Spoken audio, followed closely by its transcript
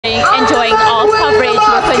enjoying our coverage.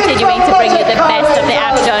 We're continuing to bring you the best of the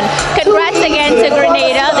action. Congrats again to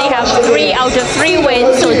Grenada. They have 3 out of 3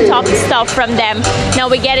 wins, so top stuff from them. Now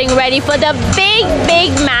we're getting ready for the big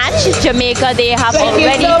match. Jamaica, they have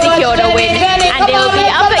already secured a win, and they'll be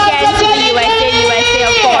up against the USA. USA,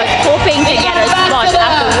 of course, hoping to get a spot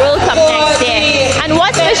at the World Cup next year. And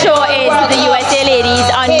what's for sure is the USA ladies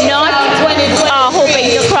are not hoping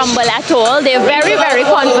to crumble at all. They're very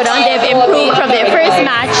confident. They've improved from their first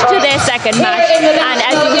match to their second match, and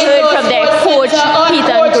as you heard from their coach,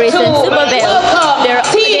 Peter and Grayson Superville, they're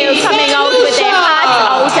coming out with their hearts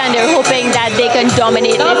out, and they're hoping that they can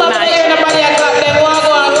dominate this match.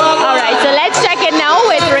 All right, so let's check in now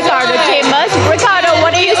with Ricardo Chambers. Ricardo,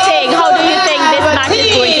 what are you saying? How do you think this match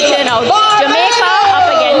is going to turn out? Jamaica up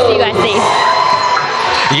against the USA.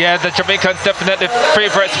 Yeah, the Jamaicans definitely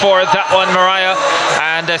favourites for that one, Mariah,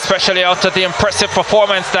 and especially after the impressive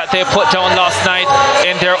performance that they put down last night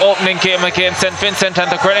in their opening game against St. Vincent and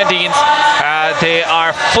the Grenadines. They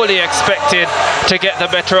are fully expected to get the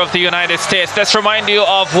better of the United States. Let's remind you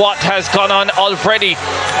of what has gone on already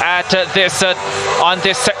at on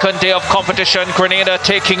this second day of competition. Grenada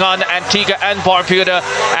taking on Antigua and Barbuda,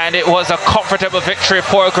 and it was a comfortable victory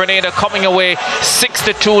for Grenada, coming away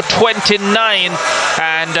 62-29.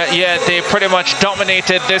 And yeah, they pretty much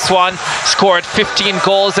dominated this one, scored 15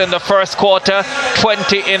 goals in the first quarter,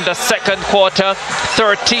 20 in the second quarter,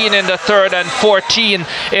 13 in the third, and 14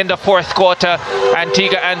 in the fourth quarter.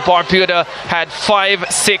 Antigua and Barbuda had 5,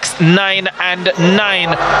 6, 9, and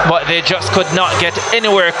 9, but they just could not get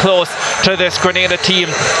anywhere close to this Grenada team,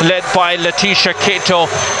 led by Letitia Cato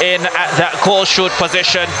in at that goal shoot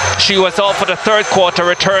position. She was out for the third quarter,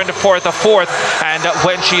 returned for the fourth, and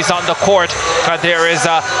when she's on the court, there is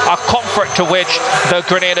a comfort to which the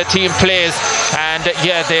Grenada team plays, and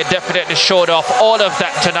yeah, they definitely showed off all of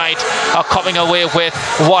that tonight, coming away with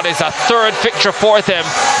what is a third victory for them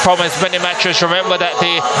from as many matches. Remember that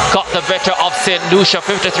they got the better of St. Lucia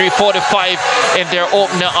 53-45 in their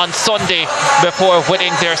opener on Sunday, before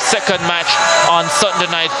winning their second match on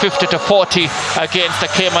Sunday night 50-40 against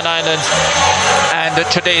the Cayman Islands, and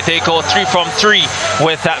today they go 3 from 3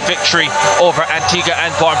 with that victory over Antigua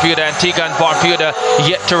and Barbuda. Antigua and Barbuda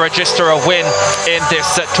yet to register a win in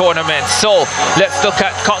this tournament. So let's look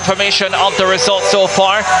at confirmation of the results so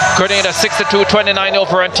far. Grenada 62-29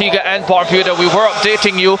 over Antigua and Barbuda. We were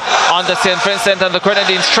updating you on the St. Vincent and the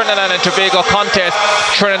Grenadines Trinidad and Tobago contest.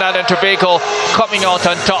 Trinidad and Tobago coming out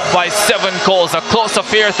on top by 7 goals. A close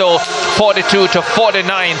affair though,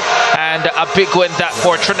 42-49, and a big win that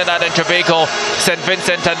for Trinidad and Tobago. St.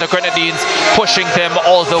 Vincent and the Grenadines pushing them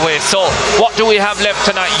all the way. So what do we have left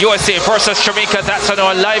tonight? USA versus Jamaica, that's on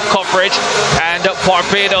our live coverage, and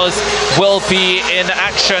Barbados will be in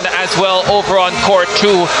action as well over on court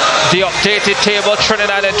 2. The updated table,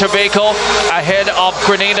 Trinidad and Tobago ahead of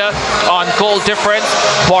Grenada on goal difference.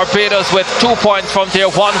 Barbados with 2 points from their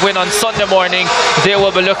 1 win on Sunday morning. They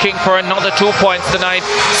will be looking for another 2 points tonight.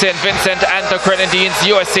 St. Vincent and the Grenadines,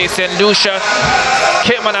 USA, St. Lucia,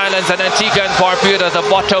 Cayman Islands and Antigua and Barbuda, the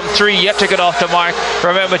bottom 3 yet to get off the mark.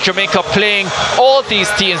 Remember, Jamaica playing all these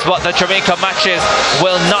teams, but the Jamaica matches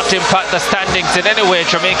will not impact the standings in any way.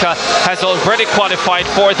 Jamaica has already qualified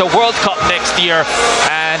for the World Cup next year,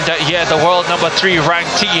 and yeah, the world number 3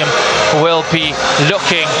 ranked team will be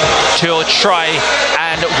looking to try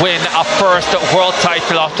and win a first world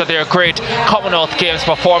title after their great Commonwealth Games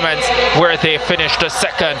performance where they finished the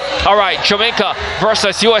second. All right, Jamaica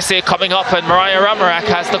versus USA coming up, and Mariah Ramarak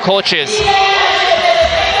has the coaches.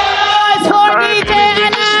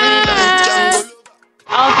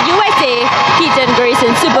 Of USA, Keaton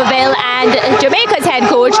Grayson Superville, and Jamaica's head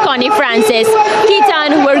coach Connie Francis.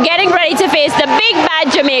 Keaton, we're getting ready to face the big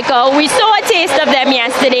bad Jamaica. We saw a taste of them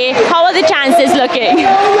yesterday. How are the chances looking?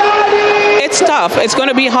 It's tough. It's going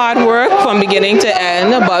to be hard work from beginning to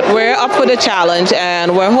end, but we're up for the challenge,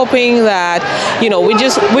 and we're hoping that, you know, we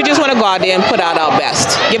just want to go out there and put out our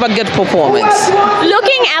best, give a good performance.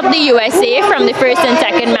 Looking at the USA from the first and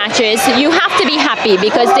second matches, you have to be happy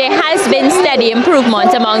because there has been steady improvement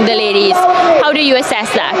among the ladies. How do you assess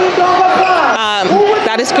that?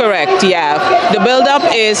 That is correct, yeah. The build-up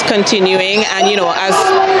is continuing, and you know, as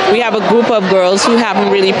we have a group of girls who haven't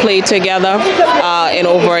really played together, in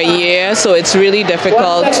over a year, so it's really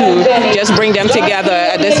difficult to just bring them together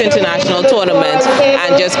at this international tournament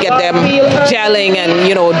and just get them gelling and,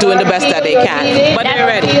 you know, doing the best that they can. But they're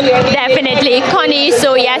ready. Definitely. Connie,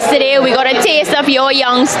 so yesterday we got a taste of your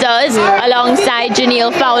youngsters alongside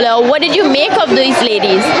Janelle Fowler. What did you make of these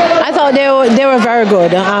ladies? I thought they were very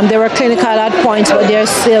good. They were clinical at points, but there's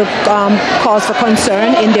still cause for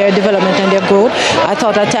concern in their development and their growth. I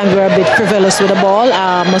thought at times we were a bit frivolous with the ball,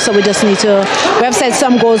 so we just need to. We have set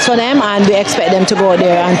some goals for them, and we expect them to go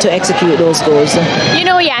there and to execute those goals. You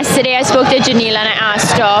know, yesterday I spoke to Janelle and I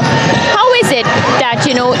asked her, how is it that,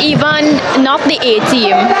 you know, even not the A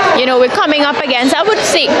team, you know, we're coming up against, I would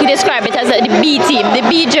say, describe it as the B team, the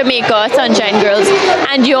B Jamaica Sunshine Girls,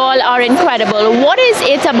 and you all are incredible. What is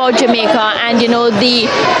it about Jamaica and, you know, the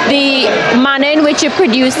manner in which you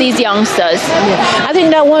produce these youngsters? Yeah. I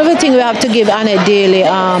think that one of the things we have to give Annette Daly,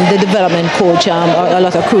 the development coach, a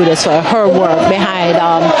lot of kudos for her work behind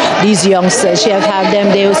these youngsters. She has had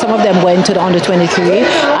them, some of them went to the under 23,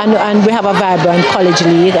 and we have a vibrant college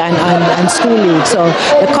league and school league. So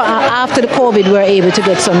after the COVID, we were able to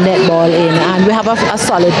get some netball in, and we have a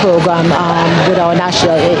solid program with our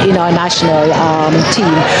national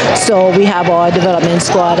team. So we have our development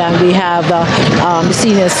squad, and we have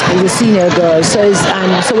the senior girls.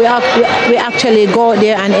 So we actually go out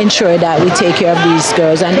there and ensure that we take care of these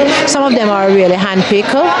girls, and some of them are really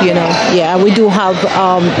handpicked. You know, yeah, we do have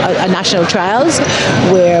a national trials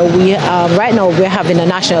where we right now we're having a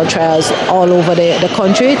national trials all over the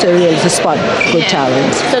country to spot good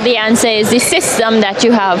talent. So the answer is the system that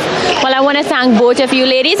you have. Well, I want to thank both of you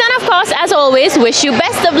ladies, and of course, as always, wish you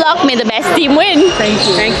best of luck. May the best team win. Thank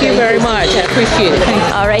you. Thank you very much. I appreciate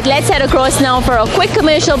it. All right, let's head across now for a quick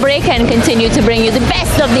commercial break and continue to bring you the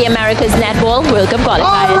best of the America's Netball World Cup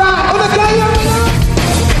qualifiers.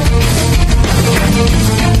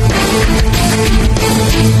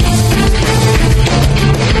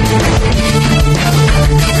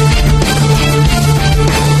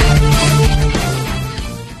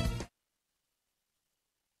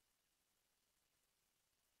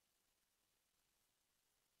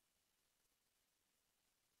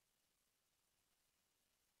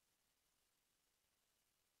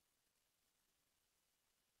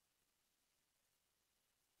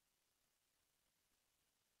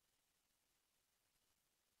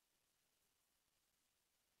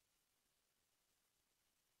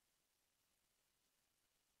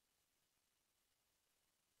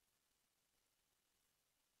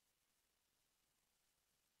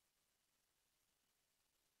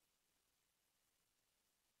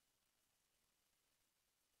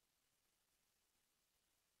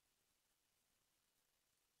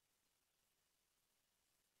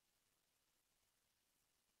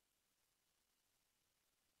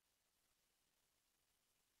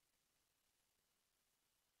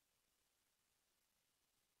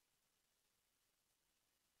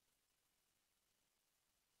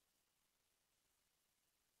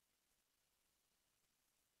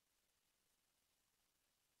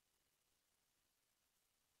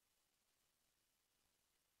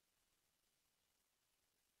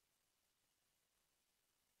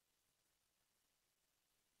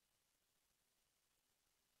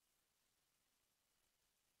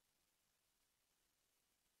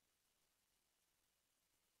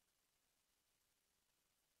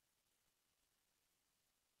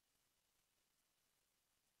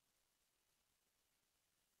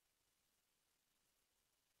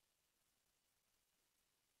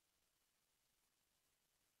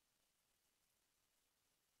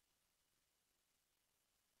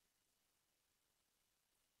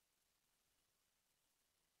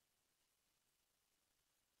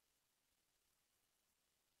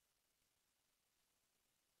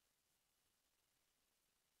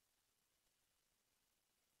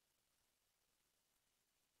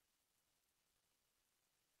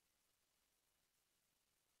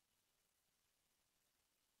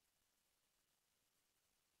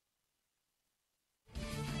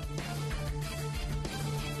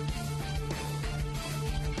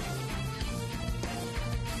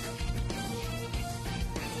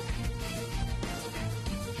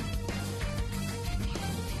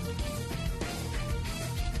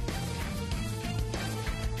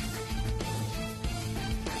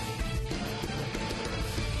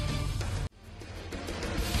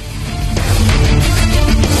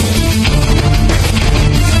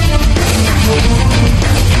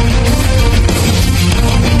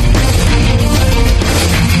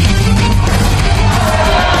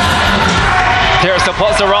 a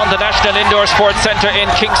buzz around the National Indoor Sports Centre in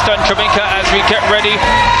Kingston, Jamaica, as we get ready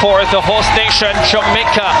for the host nation,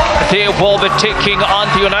 Jamaica. They will be taking on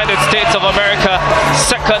the United States of America.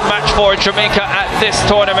 Second match for Jamaica at this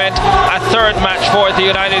tournament. A third match for the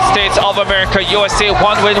United States of America. USA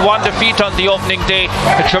 1 win, 1 defeat on the opening day.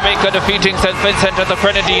 Jamaica defeating St. Vincent and the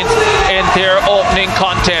Grenadines in their opening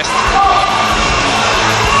contest.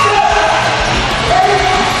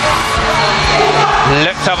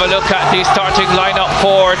 Let's have a look at the starting lineup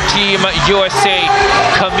for Team USA.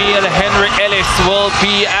 Camille Henry Ellis will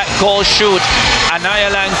be at goal shoot. Anaya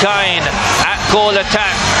Langain at goal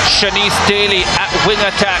attack. Shanice Daly at wing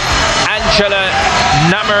attack. Angela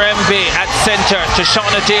Namarembe at center.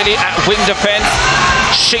 Tashana Daly at wing defense.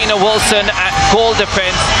 Shayna Wilson at goal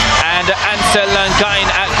defense. And Ansel Langain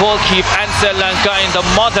at goalkeep. Ansel Langain, the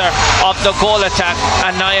mother of the goal attack,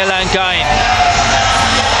 Anaya Langain.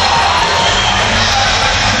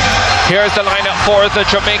 Here's the lineup for the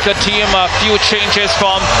Jamaica team. A few changes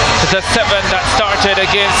from the 7 that started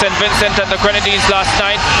against St. Vincent and the Grenadines last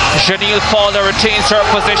night. Janelle Fowler retains her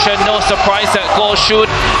position. No surprise at goal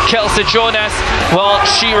shoot. Kelsey Jonas, well,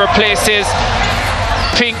 she replaces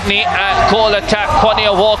Pinkney at goal attack.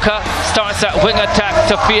 Quania Walker starts at wing attack.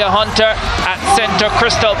 Tafia Hunter at center.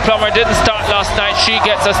 Crystal Plummer didn't start last night. She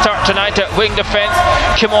gets a start tonight at wing defense.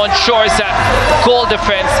 Kimon Shores at goal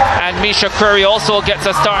defense. And Misha Curry also gets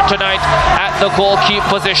a start tonight at the goalkeep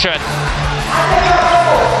position.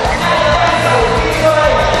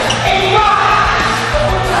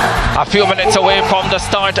 A few minutes away from the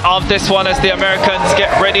start of this one as the Americans get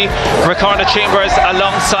ready. Ricardo Chambers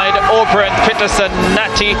alongside Oberon Peterson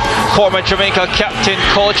Natty, former Jamaica captain,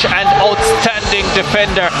 coach and outstanding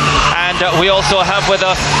defender. And we also have with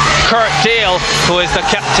us Kurt Dale, who is the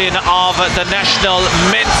captain of the national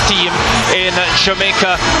men's team in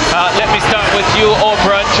Jamaica. Let me start with you,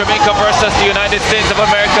 Oberon. Jamaica versus the United States of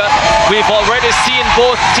America. We've already seen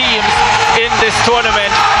both teams in this tournament.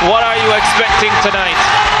 What are you expecting tonight?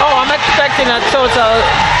 Oh, I'm expecting a total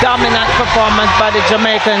dominant performance by the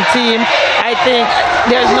Jamaican team. I think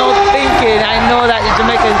there's no thinking. I know that the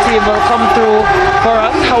Jamaican team will come through for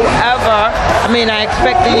us. However, I mean, I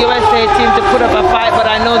expect the USA team to put up a fight, but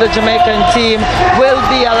I know the Jamaican team will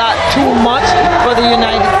be a lot too much for the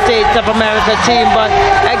United States of America team. But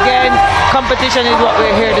again, competition is what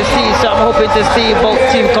we're here to see, so I'm hoping to see both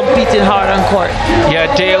teams competing hard on court. Yeah,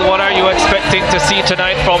 Dale, what are you expecting to see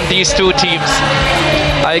tonight from these two teams?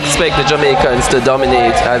 I expect the Jamaicans to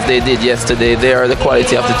dominate as they did yesterday. They are the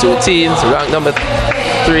quality of the two teams, ranked number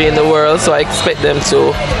 3 in the world, so I expect them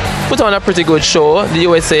to put on a pretty good show. The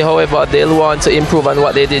USA, however, they'll want to improve on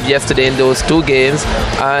what they did yesterday in those 2 games,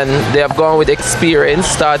 and they have gone with experience,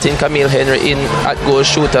 starting Camille Henry in at goal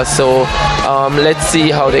shooter, so let's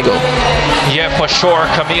see how they go. Yeah, for sure.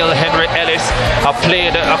 Camille Henry Ellis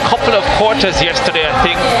played a couple of quarters yesterday, I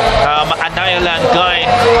think. Anaya Langain,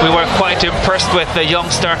 we were quite impressed with the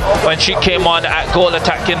youngster when she came on at goal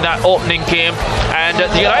attack in that opening game. And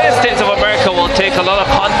the United States of America will take a lot of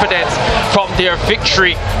confidence from their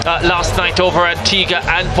victory last night over Antigua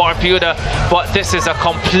and Barbuda, but this is a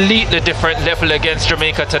completely different level against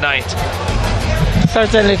Jamaica tonight.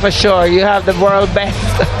 Certainly, for sure. You have the world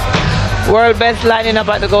best lining up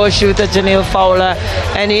at the goal shooter, Janelle Fowler.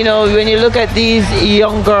 And you know, when you look at these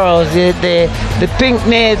young girls, the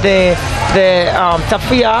Pinkney, the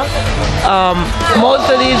Tafia, most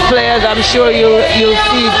of these players, I'm sure you'll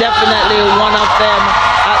see definitely one of them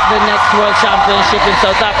at the next World Championship in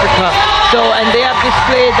South Africa. So, and they have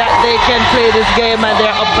displayed that they can play this game and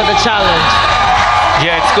they're up for the challenge.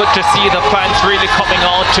 Yeah, it's good to see the fans really coming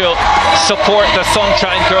out to support the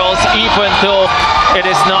Sunshine Girls, even though it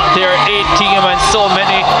is not their A team and so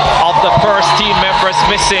many of the first team members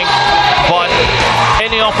missing. But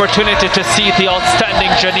any opportunity to see the outstanding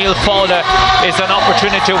Janelle Fowler is an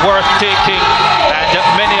opportunity worth taking, and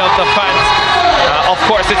many of the fans, of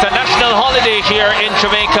course, it's a national holiday here in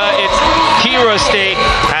Jamaica. It's Heroes Day,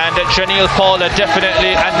 and Janelle Fowler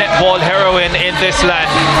definitely a netball heroine in this land.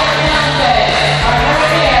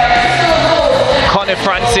 Connie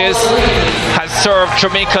Francis has served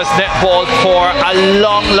Jamaica's netball for a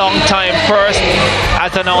long time, first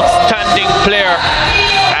as an outstanding player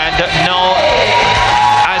and now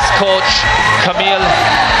as coach. Camille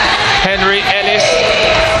Henry Ellis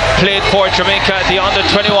played for Jamaica at the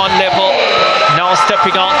under-21 level, now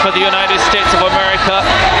stepping out for the United States of America.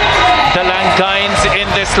 The Langains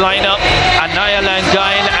in this lineup, Anaya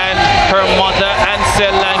Langain and her mother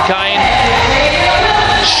Ansel Langain,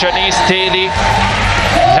 Shanice Daly,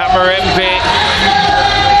 Namarembe.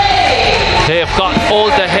 They've got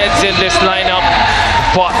older heads in this lineup.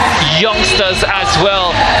 but youngsters as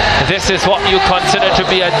well. This is what you consider to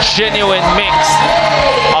be a genuine mix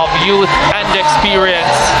of youth and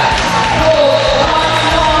experience.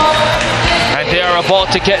 And they are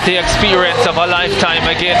about to get the experience of a lifetime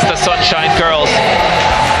against the Sunshine Girls.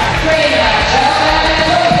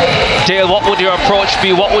 Dale, what would your approach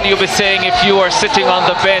be? What would you be saying if you were sitting on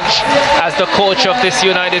the bench as the coach of this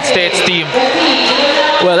United States team?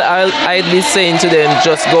 Well, I'd be saying to them,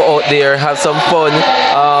 just go out there, have some fun.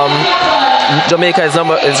 Jamaica is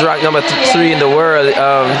ranked number 3 in the world.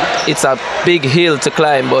 It's a big hill to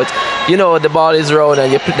climb, but you know the ball is round,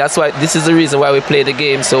 and that's why this is the reason why we play the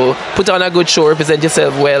game. So put on a good show, represent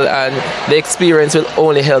yourself well, and the experience will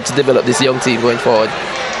only help to develop this young team going forward.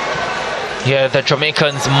 Yeah, the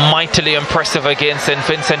Jamaicans mightily impressive against St.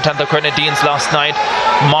 Vincent and the Grenadines last night,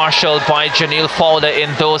 marshalled by Janelle Fowler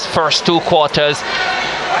in those first 2 quarters,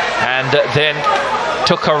 and then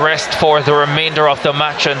took a rest for the remainder of the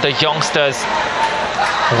match, and the youngsters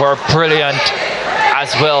were brilliant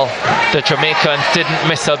as well. The Jamaicans didn't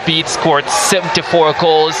miss a beat, scored 74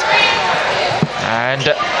 goals, and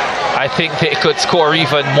I think they could score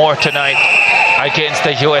even more tonight against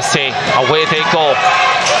the USA. Away they go.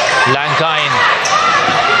 Langain,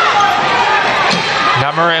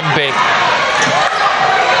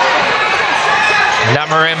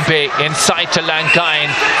 Lamarembe inside to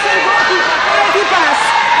Langain,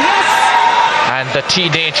 and the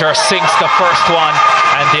teenager sinks the first one,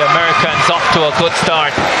 and the Americans off to a good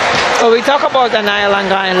start. Well, we talk about Anaya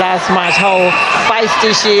Langain last match, how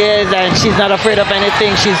feisty she is, and she's not afraid of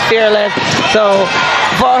anything. She's fearless. So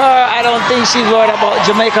for her, I don't think she's worried about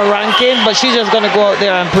Jamaica ranking, but she's just going to go out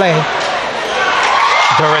there and play.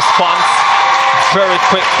 The response, very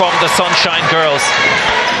quick from the Sunshine Girls.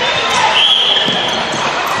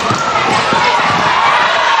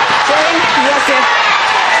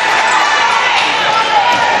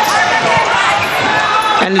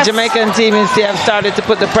 And the Jamaican team instead have started to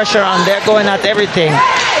put the pressure on. They're going at everything.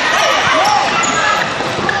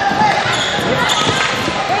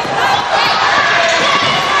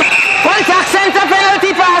 Contact center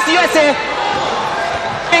penalty pass, USA.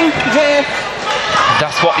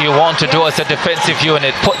 That's what you want to do as a defensive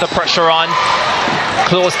unit. Put the pressure on,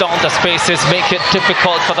 close down the spaces, make it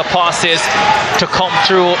difficult for the passes to come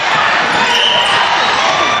through,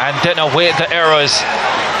 and then await the errors.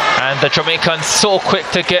 And the Jamaicans so quick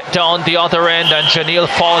to get down the other end, and Janelle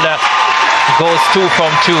Fowler goes 2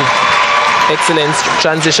 from 2. Excellent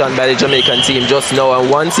transition by the Jamaican team just now,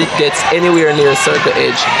 and once it gets anywhere near circle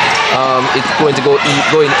edge, it's going to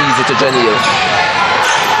going easy to Janelle.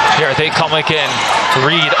 Here they come again.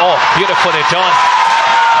 Reed, oh, beautifully done.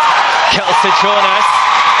 Kelsey Jonas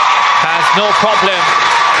has no problem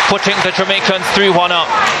putting the Jamaicans 3-1 up.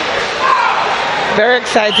 Very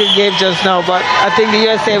exciting game just now, but I think the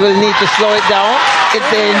USA will need to slow it down if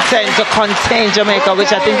they intend to contain Jamaica,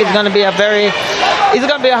 which I think is going to be it's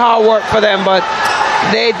going to be a hard work for them, but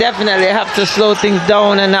they definitely have to slow things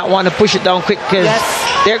down and not want to push it down quick, because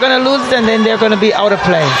they're going to lose and then they're going to be out of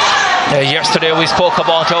play. Yesterday we spoke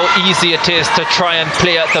about how easy it is to try and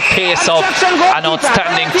play at the pace of an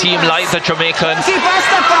outstanding team like the Jamaicans.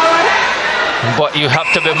 But you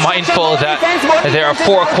have to be mindful that there are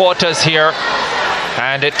 4 quarters here,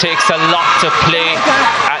 and it takes a lot to play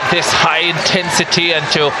at this high intensity and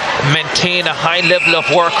to maintain a high level of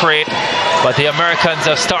work rate. But the Americans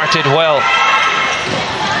have started well.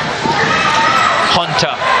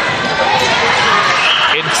 Hunter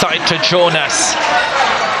inside to Jonas.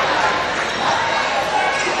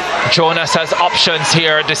 Jonas has options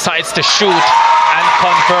here, decides to shoot and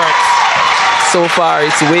converts. So far,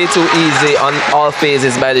 it's way too easy on all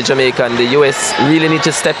phases by the Jamaican. The US really need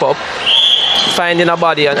to step up, finding a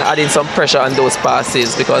body and adding some pressure on those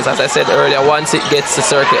passes, because as I said earlier, once it gets to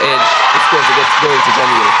circle edge, it's going to get going to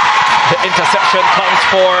Jamaica. The interception comes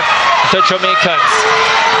for the Jamaicans.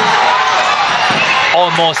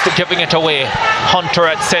 Almost giving it away. Hunter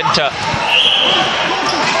at center.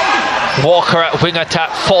 Walker at wing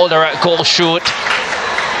attack, Fowler at goal shoot.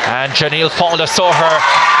 And Janelle Fowler saw her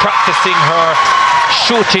practicing her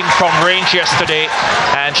shooting from range yesterday,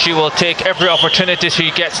 and she will take every opportunity she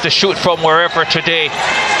gets to shoot from wherever today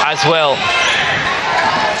as well.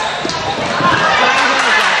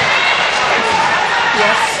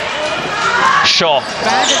 Shaw.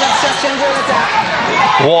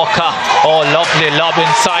 Walker. Oh, lovely lob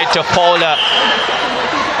inside to Fowler.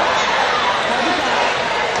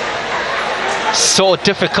 So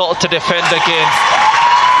difficult to defend against.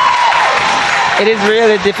 It is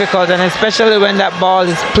really difficult, and especially when that ball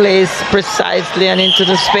is placed precisely and into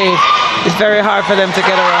the space, it's very hard for them to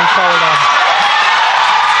get around Fowler.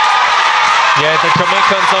 Yeah, the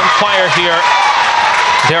Jamaicans on fire here.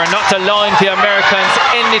 They're not allowing the Americans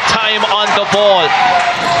any time on the ball.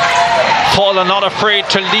 Fowler not afraid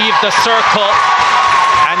to leave the circle.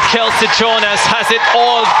 And Kelsey Jonas has it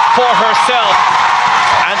all for herself.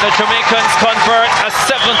 And the Jamaicans convert a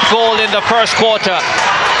 7th goal in the first quarter.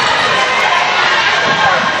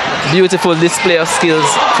 Beautiful display of skills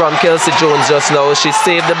from Kelsey Jones just now. She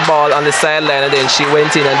saved the ball on the sideline and then she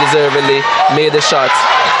went in and deservedly made the shot.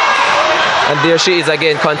 And there she is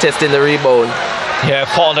again contesting the rebound. Yeah,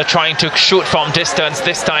 Fowler trying to shoot from distance.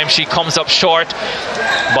 This time she comes up short.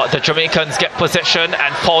 But the Jamaicans get possession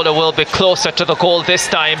and Fowler will be closer to the goal this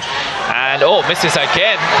time. And oh, misses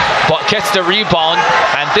again, but gets the rebound.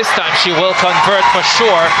 And this time she will convert for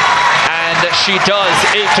sure. And she does.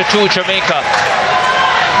 8-2 Jamaica.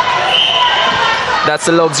 That's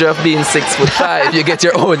the luxury of being 6'5". You get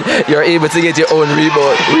your own. You're able to get your own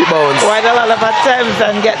rebounds. Quite a lot of attempts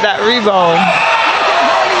and get that rebound.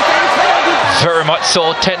 Very much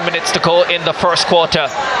so. 10 minutes to go in the first quarter.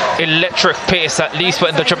 Electric pace, at least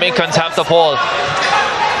when the Jamaicans have the ball.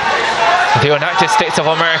 The United States of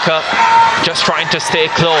America just trying to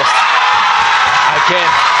stay close. Again,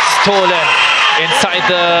 stolen inside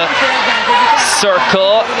the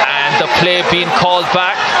circle and the play being called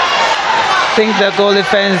back. I think the goal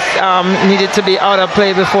defense needed to be out of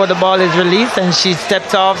play before the ball is released, and she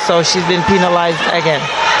stepped off, so she's been penalized again.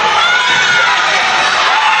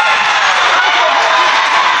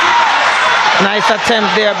 Nice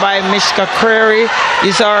attempt there by Mishka Creary.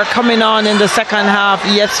 You saw her coming on in the second half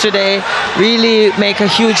yesterday, really make a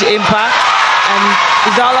huge impact, and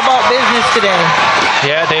it's all about business today.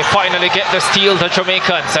 Yeah, they finally get the steal, the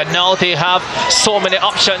Jamaicans, and now they have so many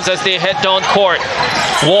options as they head down court.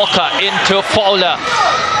 Walker into Fowler.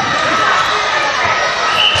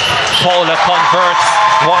 Fowler converts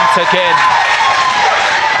once again.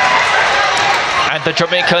 And the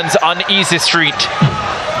Jamaicans on easy street.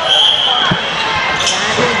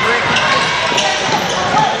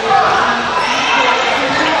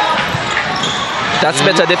 That's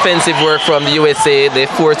better defensive work from the USA. They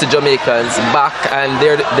forced the Jamaicans back, and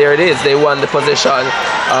there it is. They won the possession.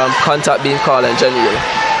 Contact being called and genuine.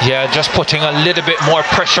 Yeah, just putting a little bit more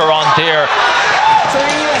pressure on there.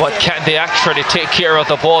 But can they actually take care of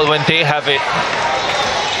the ball when they have it?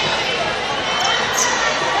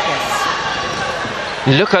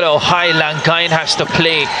 Look at how high Langain has to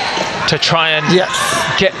play to try and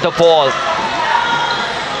get the ball.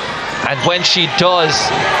 And when she does,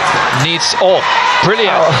 needs,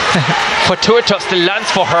 brilliant. Fortuitous the lands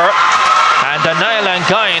for her. And Anaya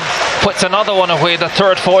Langain puts another one away, the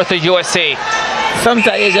third for the USA.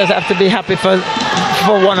 Sometimes you just have to be happy for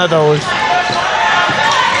one of those.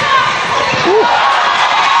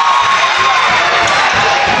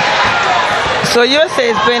 So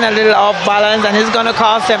USA is playing a little off balance, and it's going to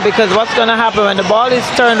cost them, because what's going to happen when the ball is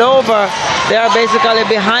turned over, they are basically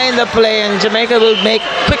behind the play, and Jamaica will make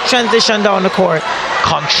quick transition down the court.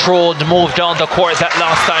 Controlled move down the court that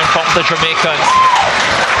last time from the Jamaicans.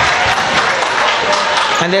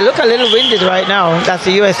 And they look a little winded right now. That's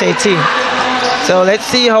the USA team. So let's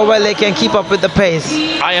see how well they can keep up with the pace.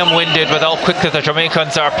 I am winded with how quickly the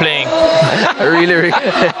Jamaicans are playing. Really.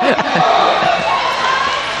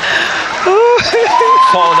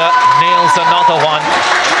 Fowler nails another one,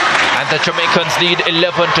 and the Jamaicans lead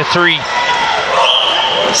 11-3.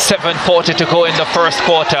 7:40 to go in the first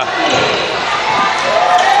quarter.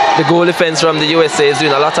 The goal defense from the USA is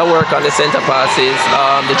doing a lot of work on the center passes.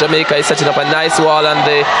 The Jamaica is setting up a nice wall on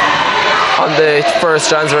the first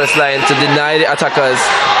transverse line to deny the attackers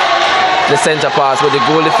the center pass. But the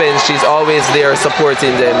goal defense, she's always there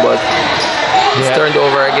supporting them, but it's turned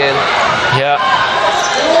over again. Yeah.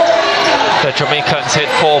 The Jamaicans head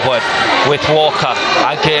forward with Walker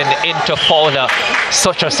again into Fowler.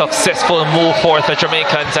 Such a successful move for the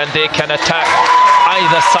Jamaicans, and they can attack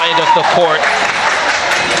either side of the court.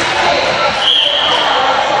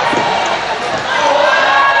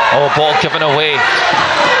 Oh, ball given away.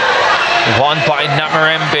 Won by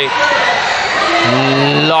Namirembe.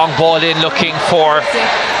 Long ball in, looking for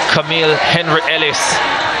Camille Henry Ellis.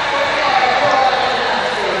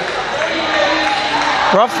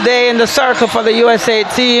 Rough day in the circle for the USA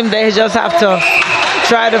team. They just have to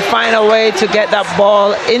try to find a way to get that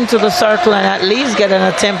ball into the circle and at least get an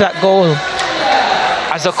attempt at goal.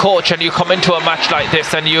 As a coach, and you come into a match like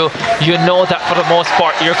this, and you know that for the most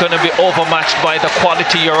part you're going to be overmatched by the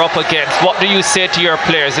quality you're up against. What do you say to your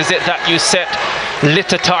players? Is it that you set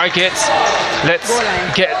little targets, let's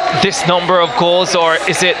get this number of goals, or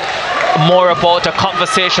is it more about a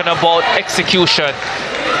conversation about execution?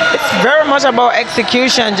 It's very much about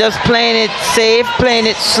execution, just playing it safe, playing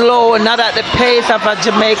it slow, not at the pace of a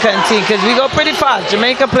Jamaican team, because we go pretty fast.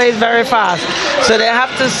 Jamaica plays very fast, so they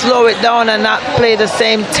have to slow it down and not play the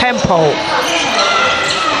same tempo.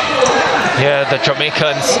 Yeah, the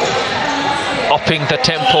Jamaicans upping the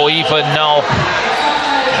tempo even now.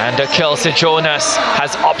 And Kelsey Jonas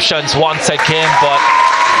has options once again, but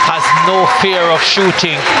has no fear of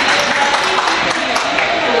shooting.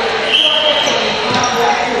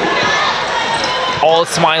 All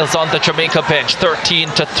smiles on the Jamaica bench,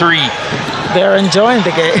 13-3. They're enjoying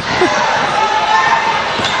the game.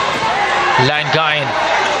 Langain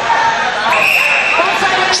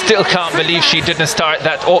still can't believe she didn't start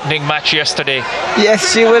that opening match yesterday.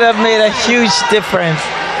 Yes, she would have made a huge difference.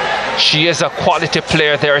 She is a quality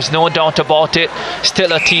player, there is no doubt about it.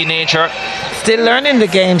 Still a teenager. Still learning the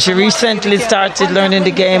game. She recently started learning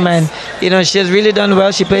the game, and you know, she has really done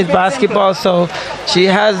well. She plays basketball, so she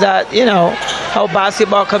has that, you know, how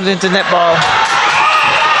basketball comes into netball.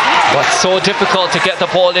 But so difficult to get the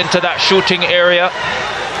ball into that shooting area.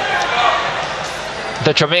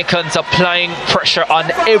 The Jamaicans applying pressure on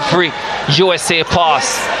every USA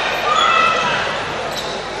pass.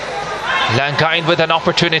 Langain with an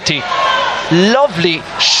opportunity. Lovely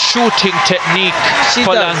shooting technique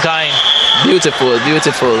for Langain. Beautiful,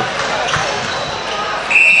 beautiful.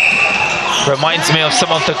 Reminds me of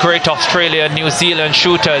some of the great Australian, New Zealand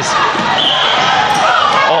shooters.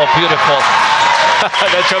 Oh, beautiful.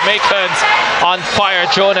 The Jamaicans on fire.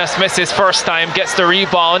 Jonas misses first time, gets the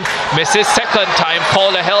rebound, misses second time.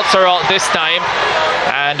 Paula helps her out this time,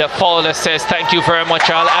 and Paula says, thank you very much,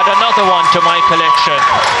 I'll add another one to my collection.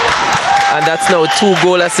 And that's now 2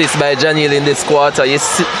 goal assists by Janelle in this quarter. You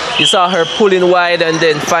saw her pulling wide and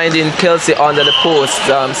then finding Kelsey under the post.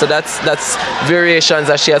 So that's variations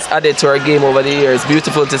that she has added to her game over the years.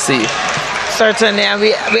 Beautiful to see. Certainly, and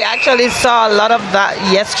we actually saw a lot of that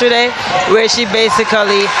yesterday, where she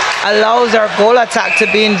basically allows her goal attack to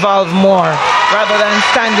be involved more rather than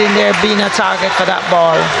standing there being a target for that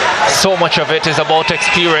ball. So much of it is about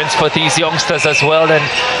experience for these youngsters as well, and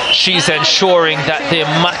she's ensuring that they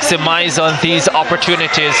maximize on these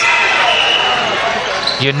opportunities.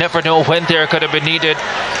 You never know when they're going to be needed,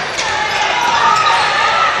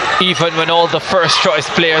 even when all the first choice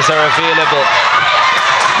players are available.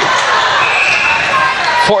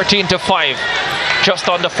 14-5, just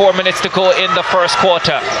under 4 minutes to go in the first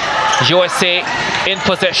quarter. USA in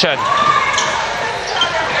possession.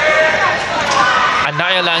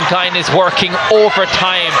 Anaya Langain is working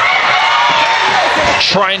overtime,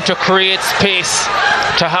 trying to create space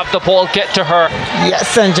to have the ball get to her.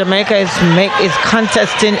 Yes, and Jamaica is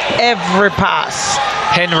contesting every pass.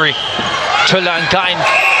 Henry to Langain.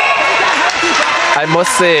 I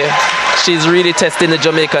must say, she's really testing the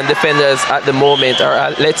Jamaican defenders at the moment. Her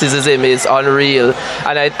athleticism is unreal,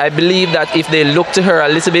 and I believe that if they look to her a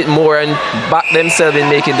little bit more and back themselves in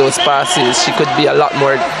making those passes, she could be a lot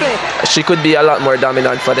more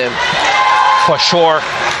dominant for them. For sure.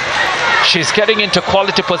 She's getting into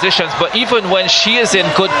quality positions, but even when she is in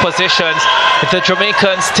good positions, the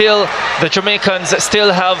Jamaicans still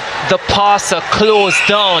have the passer closed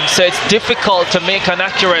down, so it's difficult to make an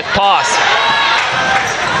accurate pass.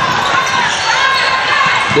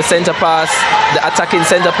 The center pass, the attacking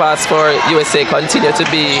center pass for USA continue to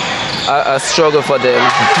be a struggle for them.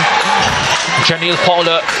 Janelle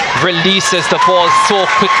Fowler releases the ball so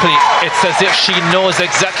quickly. It's as if she knows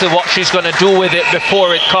exactly what she's going to do with it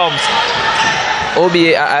before it comes.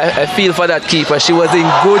 OBA, I feel for that keeper. She was in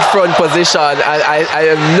good front position, and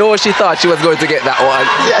I know she thought she was going to get that one.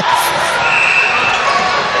 Yes.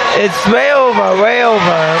 It's way over, way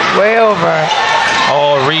over, way over.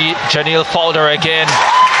 Oh, Janelle Fowler again.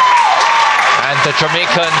 And the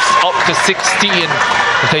Jamaicans up to 16.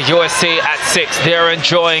 The USA at 6. They're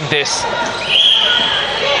enjoying this.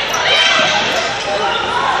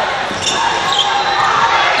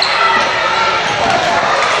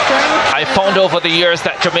 I found over the years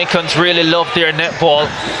that Jamaicans really love their netball,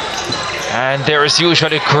 and there is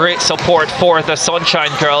usually great support for the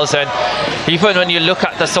Sunshine Girls. And even when you look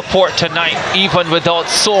at the support tonight, even without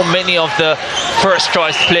so many of the first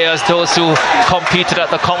choice players, those who competed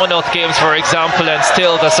at the Commonwealth Games, for example, and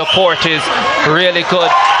still the support is really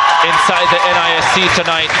good inside the NISC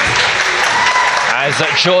tonight, as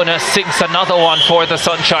Jonas sinks another one for the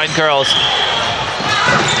Sunshine Girls.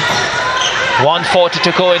 1:40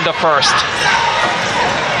 to go in the first.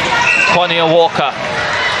 Quania Walker.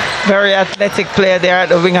 Very athletic player there at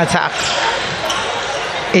the wing attack.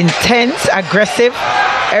 Intense, aggressive,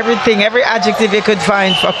 everything, every adjective you could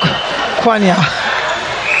find for Quania.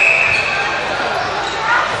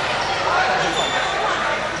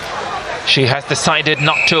 She has decided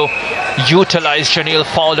not to utilize Janelle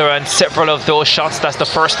Fowler and several of those shots. That's the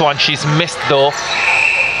first one she's missed though.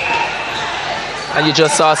 And you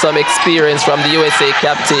just saw some experience from the USA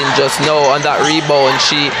captain just now on that rebound.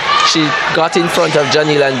 She got in front of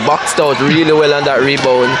Janelle and boxed out really well on that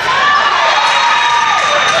rebound.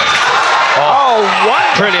 Oh,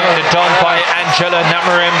 brilliantly done by Angela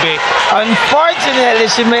Namirembe. Unfortunately,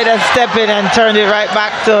 she made a step in and turned it right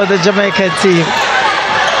back to the Jamaican team.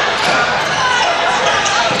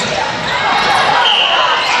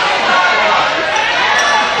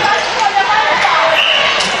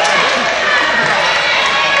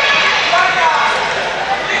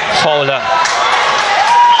 Fowler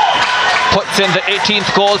puts in the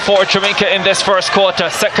 18th goal for Jamaica in this first quarter.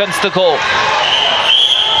 Seconds to go.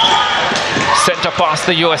 Centre pass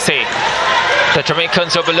the USA. The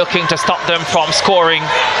Jamaicans will be looking to stop them from scoring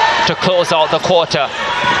to close out the quarter.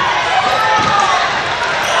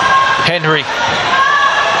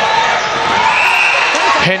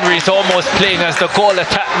 Henry's almost playing as the goal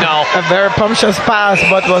attack now. A very punctuous pass,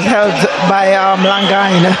 but was held by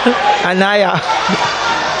Langain Anaya.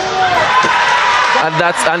 And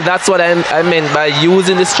that's what I meant by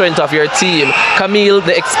using the strength of your team. Camille,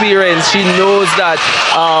 the experience, she knows that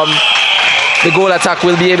the goal attack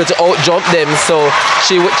will be able to out-jump them. So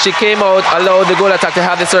she came out, allowed the goal attack to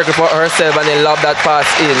have the circle for herself, and then lobbed that pass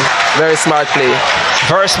in. Very smart play.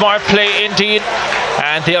 Very smart play indeed.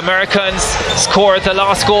 And the Americans scored the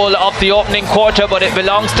last goal of the opening quarter, but it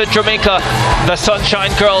belongs to Jamaica. The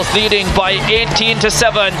Sunshine Girls leading by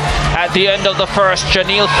 18-7 at the end of the first.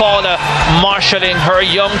 Janelle Fowler marshalling her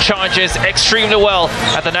young charges extremely well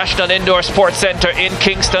at the National Indoor Sports Centre in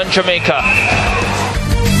Kingston, Jamaica.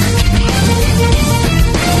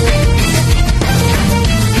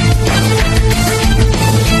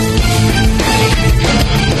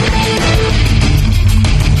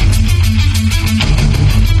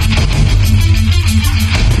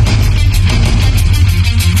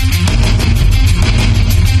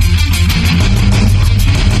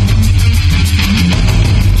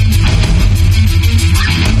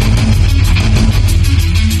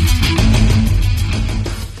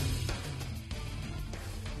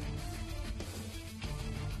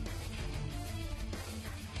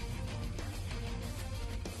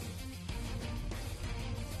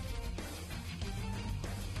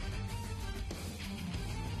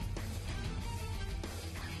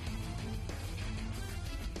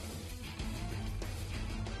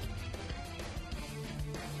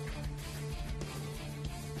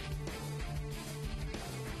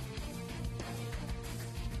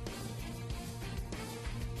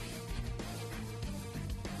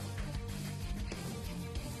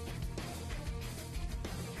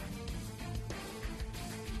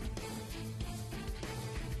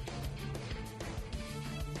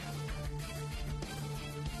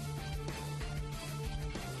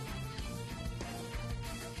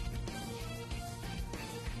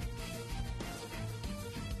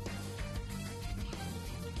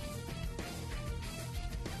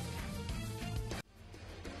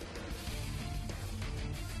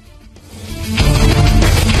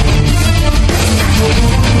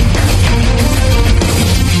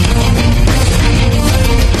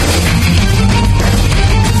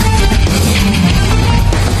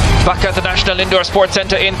 Back at the National Indoor Sports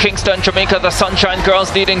Centre in Kingston, Jamaica, the Sunshine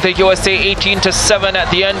Girls leading the USA 18-7 at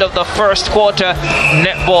the end of the first quarter.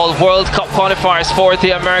 Netball World Cup qualifiers for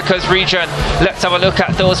the Americas region. Let's have a look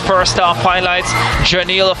at those first half highlights.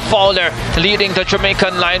 Janelle Fowler leading the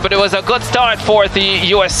Jamaican line, but it was a good start for the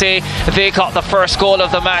USA. They got the first goal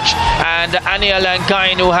of the match, and Ania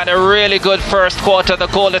Langain, who had a really good first quarter, the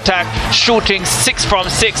goal attack, shooting 6 from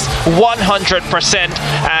 6, 100%,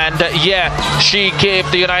 and yeah, she gave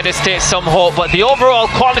the United States some hope, but the overall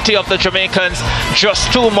quality of the Jamaicans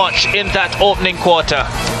just too much in that opening quarter.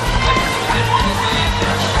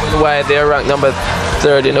 Why they're ranked number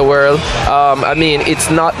 3rd in the world. I mean, it's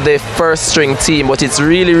not the first string team, but it's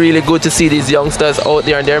really, really good to see these youngsters out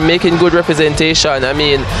there, and they're making good representation. I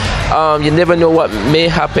mean, you never know what may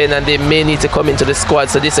happen, and they may need to come into the squad,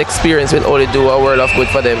 so this experience will only do a world of good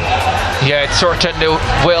for them. Yeah, it certainly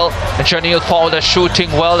will. Janelle Fowler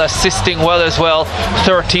shooting well, assisting well as well.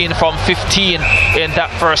 13 from 15 in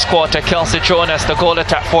that first quarter. Kelsey Jonas, the goal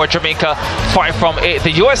attack for Jamaica, 5 from 8.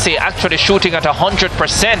 The USA actually shooting at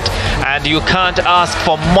 100%, and you can't ask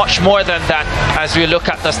for much more than that as we look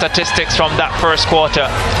at the statistics from that first quarter.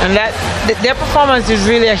 And that their performance is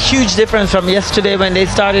really a huge difference from yesterday when they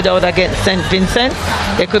started out against St. Vincent.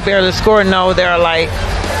 They could barely score. Now they're like,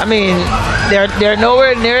 I mean, they're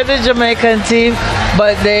nowhere near the Jamaican team,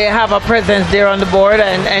 but they have a presence there on the board,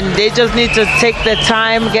 and they just need to take the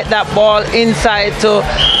time, get that ball inside to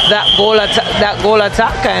that goal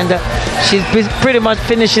attack, and she's pretty much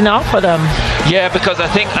finishing off for them. Yeah, because I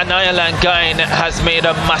think Anaya Langain has made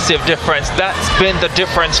a massive difference. That's been the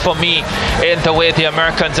difference for me in the way the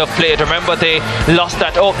Americans have played. Remember, they lost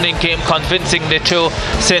that opening game convincingly to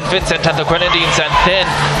St. Vincent and the Grenadines, and then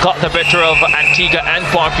got the better of Antigua and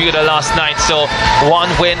Barbuda last night. So one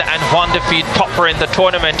win and one defeat, topper in the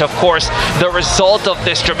tournament. Of course, the result of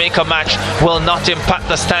this Jamaica match will not impact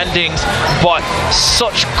the standings, but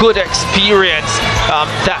such good experience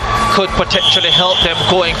that could potentially help them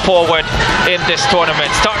going forward in this tournament.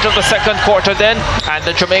 Start of the second quarter then, and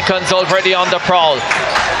the Jamaicans already on the prowl.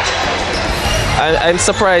 I'm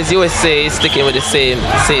surprised USA is sticking with the same 7.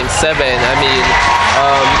 I mean,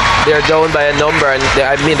 they're down by a number, and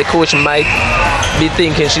I mean the coach might be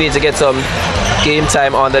thinking she needs to get some game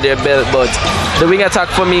time under their belt. But the wing attack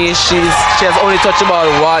for me, she has only touched the ball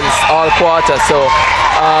once all quarter. So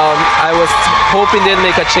I was hoping they'd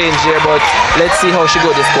make a change here, but let's see how she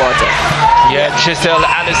goes this quarter. Yeah, Giselle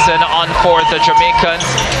Allison on for the Jamaicans.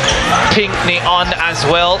 Pinkney on as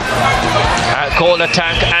well. Goal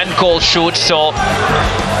attack and goal shoot. So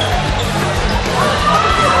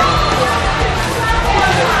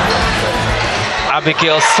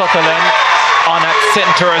Abigail Sutherland on at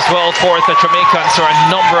center as well for the Jamaicans. So a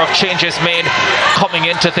number of changes made coming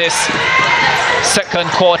into this second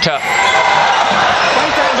quarter.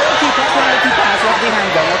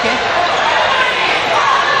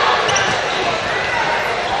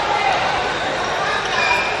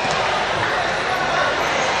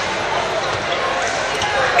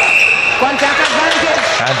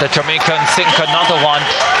 And the Jamaicans sink another one.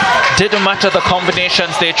 Didn't matter the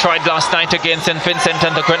combinations they tried last night against St. Vincent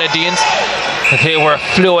and the Grenadines. They were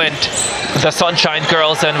fluent, the Sunshine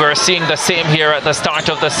Girls, and we're seeing the same here at the start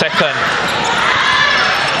of the second.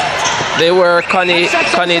 They were, Connie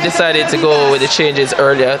decided to go with the changes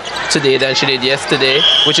earlier today than she did yesterday,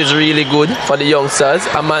 which is really good for the youngsters.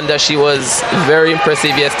 Amanda, she was very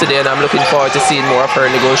impressive yesterday, and I'm looking forward to seeing more of her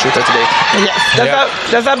in the goal shooter today.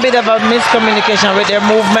 Yes, there's a bit of a miscommunication with their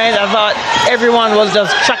movement. I thought everyone was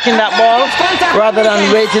just tracking that ball rather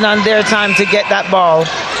than waiting on their time to get that ball.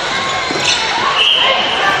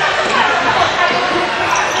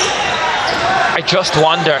 I just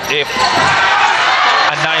wonder if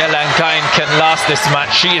Anaya Langain can last this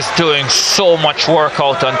match. She is doing so much work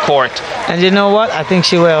out on court. And you know what? I think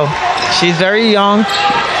she will. She's very young.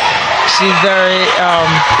 She's very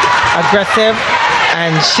aggressive,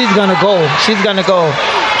 and she's gonna go. She's gonna go.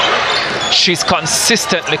 She's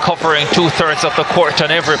consistently covering 2/3 of the court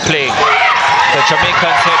on every play. The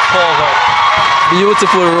Jamaicans head forward.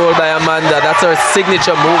 Beautiful roll by Amanda. That's her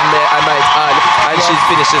signature movement, I might add, and she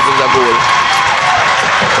finishes in the goal.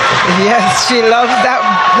 Yes, she loves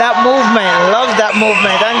that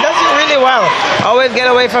movement, and does it really well. Always get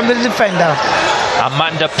away from the defender.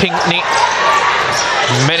 Amanda Pinkney.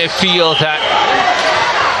 Many feel that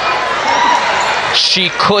she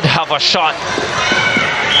could have a shot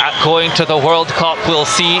at going to the World Cup. We'll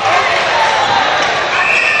see.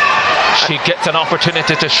 She gets an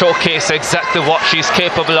opportunity to showcase exactly what she's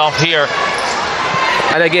capable of here.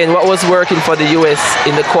 And again, what was working for the US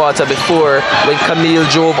in the quarter before, when Camille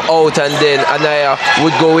drove out and then Anaya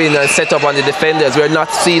would go in and set up on the defenders, we're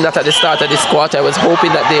not seeing that at the start of this quarter. I was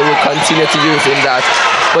hoping that they would continue to use that.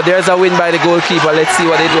 But there's a win by the goalkeeper. Let's see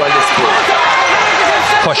what they do on this play.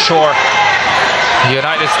 For sure. The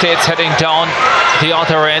United States heading down the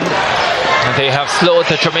other end. And they have slowed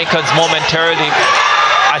the Jamaicans momentarily.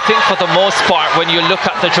 I think for the most part, when you look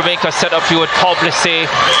at the Jamaica setup, you would probably say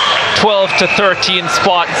 12 to 13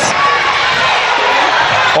 spots.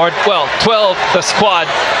 Or, well, 12 the squad,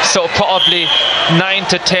 so probably 9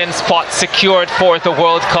 to 10 spots secured for the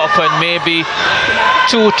World Cup, and maybe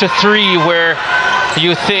 2 to 3 where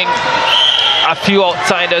you think a few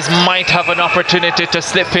outsiders might have an opportunity to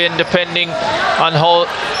slip in, depending on how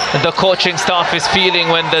the coaching staff is feeling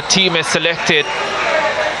when the team is selected.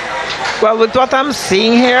 Well, with what I'm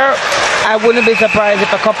seeing here, I wouldn't be surprised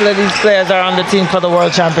if a couple of these players are on the team for the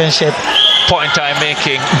World Championship. Point I'm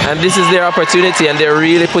making. And this is their opportunity, and they're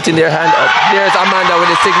really putting their hand up. There's Amanda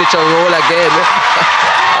with a signature roll again.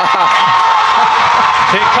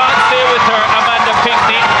 They can't stay with her, Amanda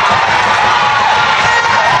Pinkney.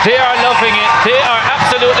 They are loving it. They are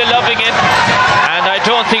absolutely loving it. And I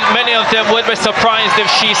don't think many of them would be surprised if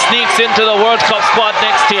she sneaks into the World Cup squad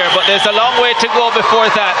next year. But there's a long way to go before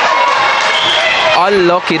that.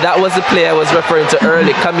 Unlucky. That was the play I was referring to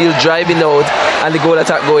early. Camille driving out and the goal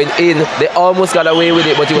attack going in. They almost got away with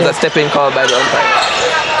it, but it was a stepping call by the umpire.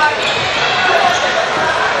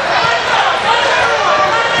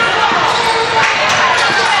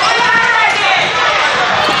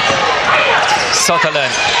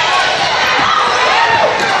 Sutherland.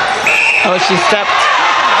 Oh, she stepped.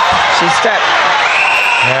 She stepped.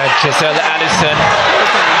 Giselle Allison.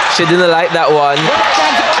 She didn't like that one.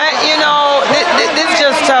 You know, this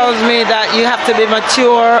just tells me that you have to be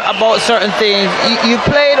mature about certain things. You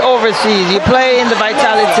played overseas. You play in the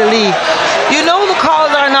Vitality League. You know the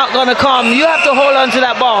calls are not going to come. You have to hold on to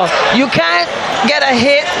that ball. You can't get a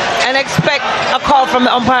hit and expect a call from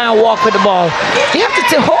the umpire and walk with the ball. You have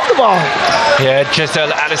to hold the ball. Yeah,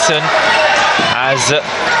 Giselle Allison, as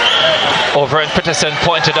over in Peterson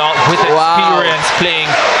pointed out, with experience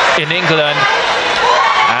playing in England,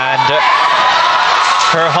 and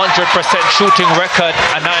her 100% shooting record,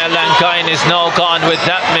 Anaya Langain, is now gone with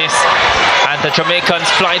that miss, and the Jamaicans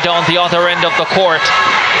fly down the other end of the court.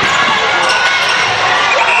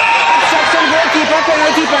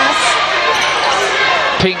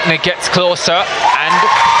 Pinckney gets closer and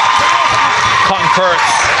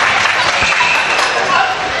converts.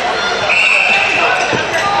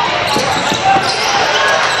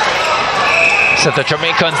 So the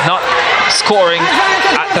Jamaicans not scoring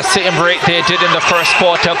at the same rate they did in the first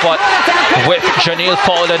quarter, but with Janelle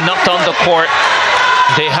Fowler not on the court,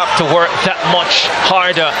 they have to work that much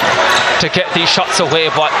harder to get these shots away.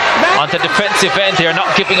 But on the defensive end, they're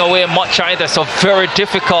not giving away much either, so very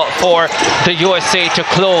difficult for the USA to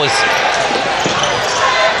close.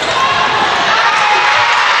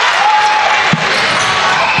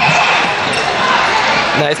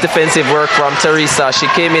 Nice defensive work from Teresa. She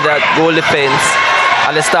came in that goal defense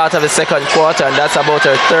at the start of the second quarter, and that's about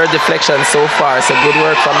her third deflection so far. So good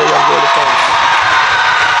work from the young goal defense.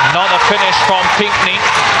 Another finish from Pinckney.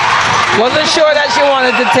 Wasn't sure that she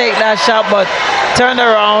wanted to take that shot, but turned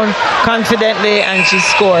around confidently and she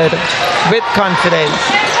scored with confidence.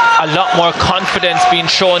 A lot more confidence being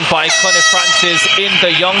shown by Connie Francis in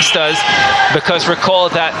the youngsters, because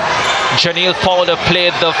recall that Janelle Fowler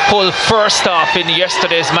played the full first half in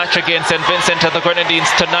yesterday's match against St. Vincent of the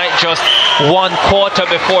Grenadines. Tonight just one quarter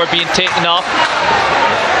before being taken off.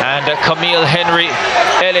 And Camille Henry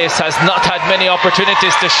Ellis has not had many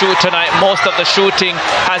opportunities to shoot tonight. Most of the shooting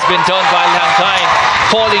has been done by Langain,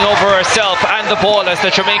 falling over herself and the ball as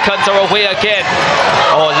the Jamaicans are away again.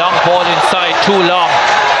 Oh, long ball inside, too long.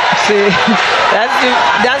 See,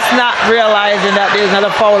 that's not realizing that there's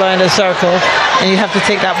another fouler in the circle and you have to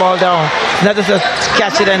take that ball down. Not just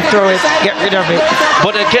catch it and throw it, get rid of it.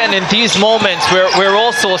 But again, in these moments, we're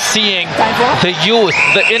also seeing the youth,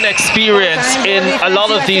 the inexperience in a lot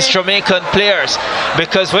of these Jamaican players.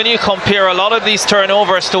 Because when you compare a lot of these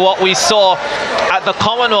turnovers to what we saw at the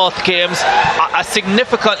Commonwealth Games, a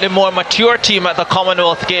significantly more mature team at the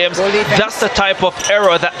Commonwealth Games, that's the type of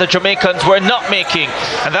error that the Jamaicans were not making.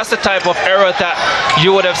 And that's the type of error that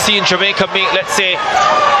you would have seen Jamaica make, let's say,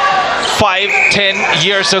 5-10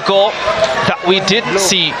 years ago, that we didn't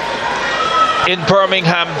see in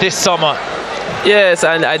Birmingham this summer. Yes,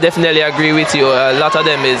 and I definitely agree with you. A lot of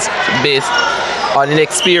them is based on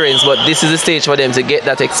inexperience, but this is the stage for them to get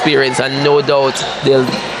that experience, and no doubt they'll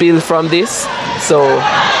build from this. So,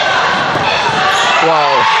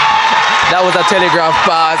 wow, that was a telegraph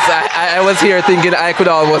pass. I was here thinking I could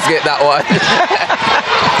almost get that one.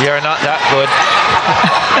 You're not that good.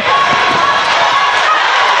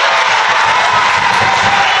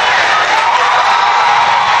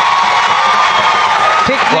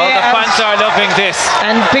 Well, the fans are loving this.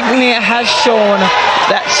 And Pinckney has shown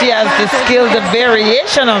that she has the skill, the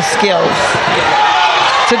variation of skills,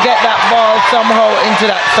 to get that ball somehow into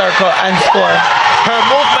that circle and score. Her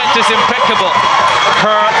movement is impeccable.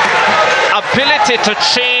 Her ability to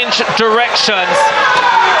change directions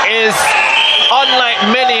is unlike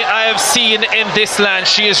many I have seen in this land.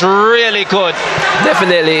 She is really good.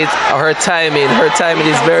 Definitely, her timing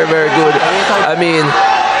is very, very good. I mean,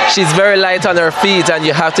 she's very light on her feet, and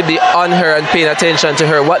you have to be on her and paying attention to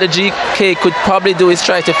her. What the GK could probably do is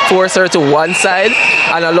try to force her to one side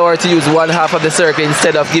and allow her to use one half of the circle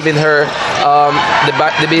instead of giving her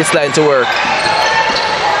the baseline to work.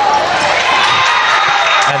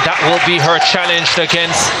 And that will be her challenge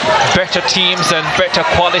against better teams and better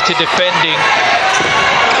quality defending.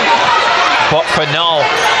 But for now,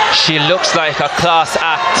 she looks like a class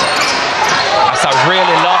act. That's a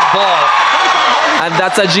really long ball. And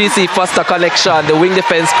that's a GC Foster connection. The wing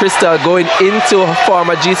defense, Crystal, going into her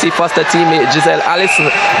former GC Foster teammate, Giselle Allison.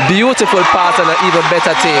 Beautiful pass and an even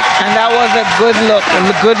better take. And that was a good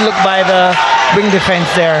look by the wing defense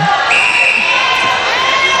there.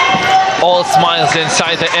 All smiles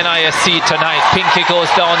inside the NISC tonight. Pinky goes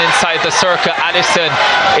down inside the circle. Allison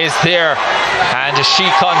is there, and she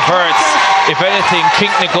converts. If anything,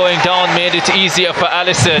 Pinckney going down made it easier for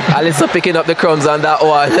Allison. Allison picking up the crumbs on that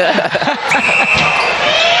one.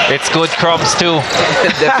 It's good crumbs too.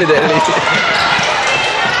 Definitely.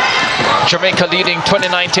 Jamaica leading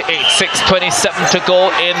 29-8, 6:27 to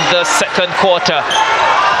go in the second quarter.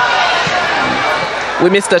 We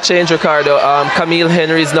missed a change, Ricardo. Camille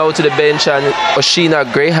Henry is now to the bench, and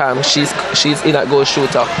Oshina Graham, she's in at goal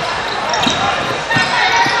shooter.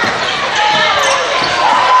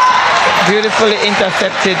 Beautifully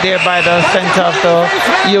intercepted there by the center of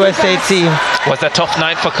the USA team. Was a tough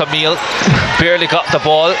night for Camille. Barely got the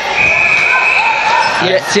ball.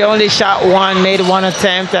 Yes, she only shot one, made one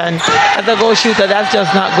attempt, and as a goal shooter, that's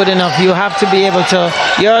just not good enough. You have to be able to,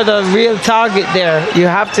 you're the real target there. You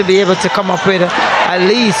have to be able to come up with at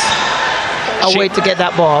least a way to get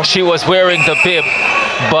that ball. She was wearing the bib,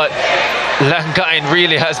 but Langain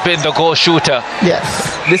really has been the goal shooter. Yes.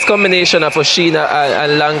 This combination of Oshina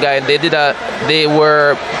and Langain, they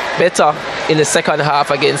were better in the second half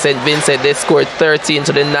against St. Vincent. They scored 13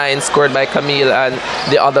 to the 9 scored by Camille and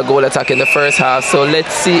the other goal attack in the first half. So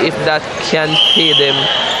let's see if that can pay them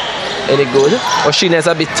any good. Oshina is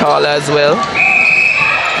a bit taller as well.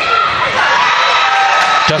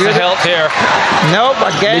 Doesn't help there. Nope,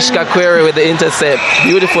 again. Mishka Query with the intercept.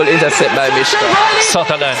 Beautiful intercept by Mishka.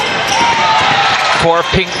 Sutherland for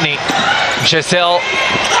Pinckney. Giselle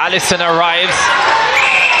Allison arrives.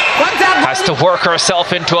 Has to work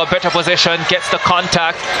herself into a better position, gets the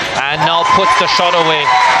contact, and now puts the shot away.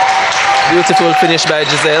 Beautiful finish by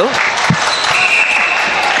Giselle.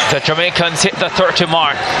 The Jamaicans hit the 30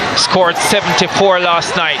 mark, scored 74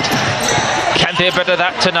 last night. Can they better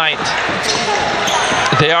that tonight?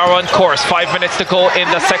 They are on course. 5 minutes to go in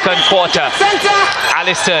the second quarter.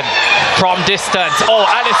 Allison from distance. Oh,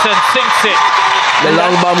 Allison sinks it. The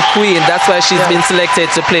long bomb queen. That's why she's been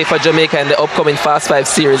selected to play for Jamaica in the upcoming Fast 5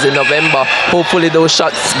 series in November. Hopefully those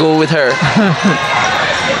shots go with her.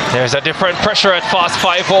 There's a different pressure at Fast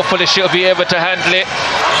 5. Hopefully she'll be able to handle it.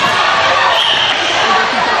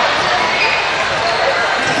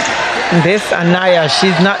 This Anaya,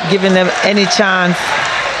 she's not giving them any chance.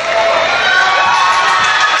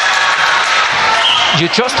 You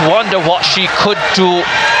just wonder what she could do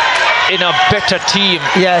in a better team.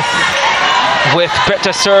 Yes. With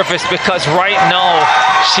better service, because right now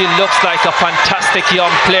she looks like a fantastic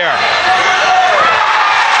young player.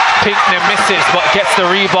 Pinckney misses but gets the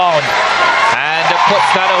rebound and puts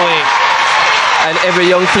that away. And every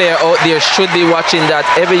young player out there should be watching that.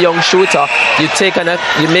 Every young shooter, you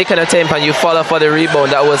make an attempt and you follow for the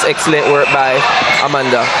rebound. That was excellent work by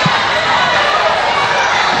Amanda.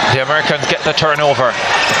 The Americans get the turnover.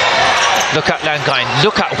 Look at Langain.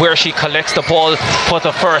 Look at where she collects the ball for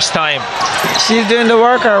the first time. She's doing the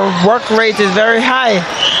work. Her work rate is very high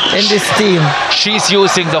in this team. She's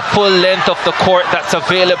using the full length of the court that's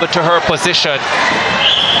available to her position.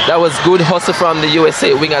 That was good hustle from the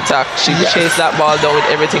USA wing attack. She chased that ball down with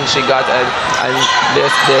everything she got, and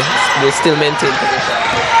they still maintain position.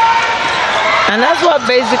 And that's what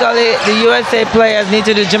basically the USA players need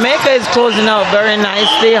to do. Jamaica is closing out very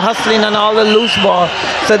nicely, hustling on all the loose ball.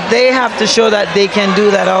 So they have to show that they can do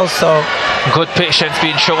that also. Good patience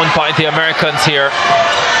being shown by the Americans here.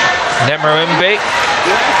 Nemarimbe.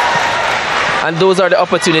 And those are the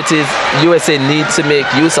opportunities USA needs to make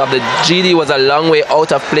use of. The GD was a long way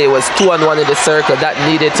out of play, was 2-on-1 in the circle. That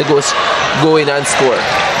needed to go in and score.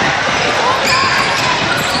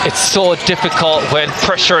 It's so difficult when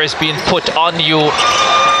pressure is being put on you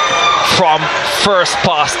from first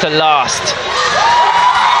pass to last.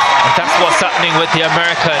 And that's what's happening with the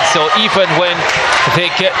Americans. So even when they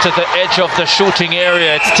get to the edge of the shooting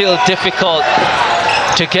area, it's still difficult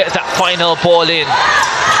to get that final ball in.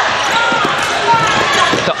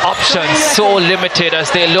 The options so limited as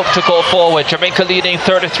they look to go forward. Jamaica leading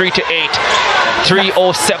 33-8.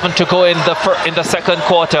 3:07 to go in the second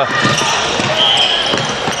quarter.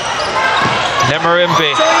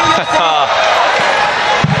 Nemarimbe.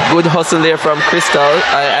 Good hustle there from Crystal.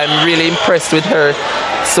 I'm really impressed with her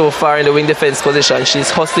so far in the wing defense position. She's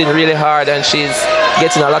hustling really hard and she's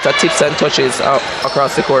getting a lot of tips and touches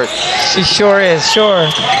across the court. She sure is, sure.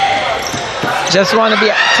 Just want to be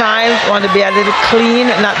at times, want to be a little clean,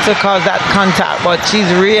 not to cause that contact, but she's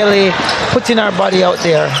really putting her body out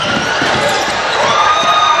there.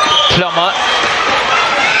 Plummer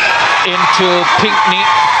into Pinckney.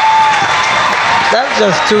 That's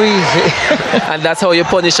just too easy. And that's how you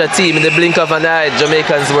punish a team. In the blink of an eye,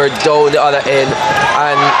 Jamaicans were down the other end.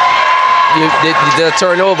 And the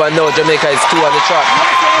turnover, no, Jamaica is 2 on the trot.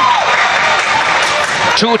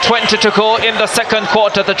 2:20 to go in the second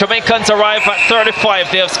quarter. The Jamaicans arrive at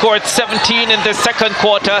 35. They have scored 17 in the second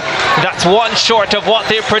quarter. That's one short of what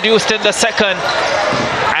they produced in the second.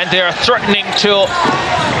 And they are threatening to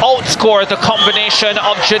outscore the combination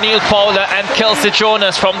of Janelle Fowler and Kelsey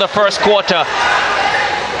Jonas from the first quarter.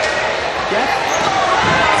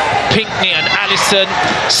 Pinckney and Allison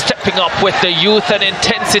stepping up with the youth and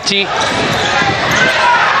intensity.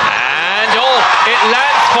 And it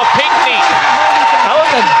lands for Pinckney. That was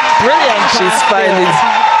a brilliant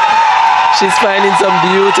She's finding some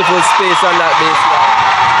beautiful space on that baseline.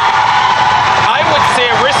 I would say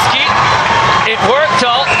risky. It worked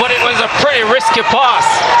out, but it was a pretty risky pass.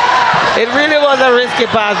 It really was a risky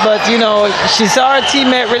pass, but you know, she saw her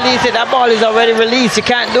teammate release it. That ball is already released. You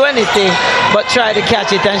can't do anything but try to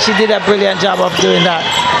catch it, and she did a brilliant job of doing that.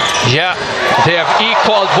 Yeah, they have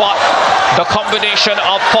equaled what the combination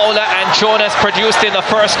of Fowler and Jonas produced in the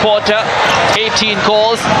first quarter. 18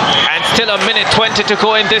 goals, and still a minute 20 to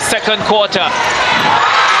go in this second quarter.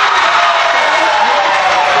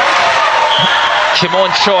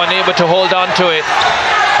 Kimon Shaw unable to hold on to it.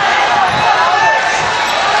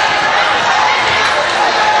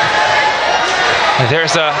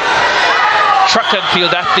 There's a track and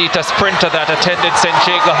field athlete, a sprinter that attended St.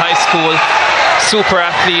 Jago High School, super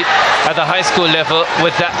athlete at the high school level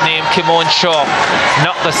with that name, Kimon Shaw.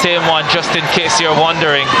 Not the same one, just in case you're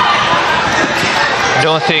wondering.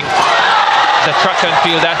 Don't think the track and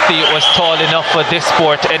field athlete was tall enough for this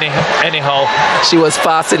sport anyhow. She was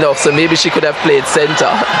fast enough, so maybe she could have played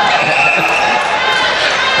center.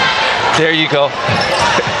 There you go.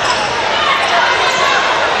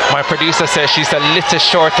 My producer says she's a little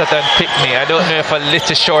shorter than Pinckney. I don't know if a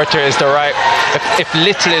little shorter is the right, if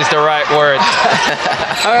little is the right word.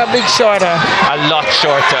 Or a bit shorter. A lot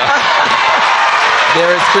shorter.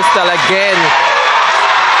 There is Crystal again.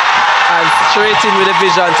 And straight in with a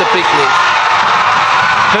vision to Pinckney.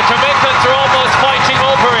 The Jamaicans are almost fighting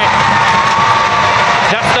over it.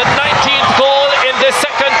 That's the 19th goal in the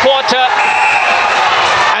second quarter.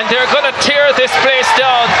 And they're going to tear this place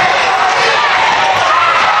down.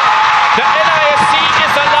 The NISC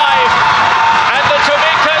is alive, and the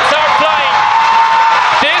Jamaicans are flying.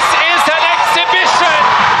 This is an exhibition.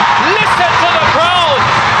 Listen to the crowd.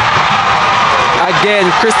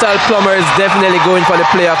 Again, Crystal Plummer is definitely going for the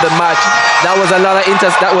play of the match. That was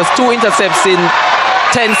that was 2 intercepts in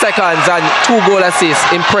 10 seconds and 2 goal assists.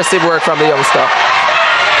 Impressive work from the youngster.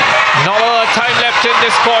 Not a lot of time left in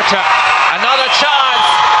this quarter. Another chance.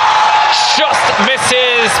 Just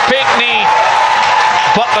misses Pinckney.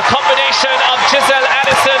 But the combination of Giselle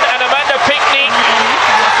Addison and Amanda Pinckney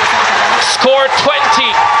scored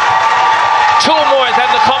 20. 2 more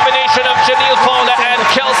than the combination of Janelle Fowler and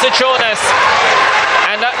Kelsey Jonas.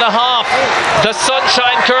 And at the half, the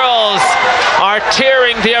Sunshine Girls are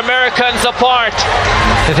tearing the Americans apart.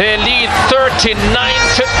 They lead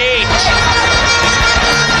 39-8.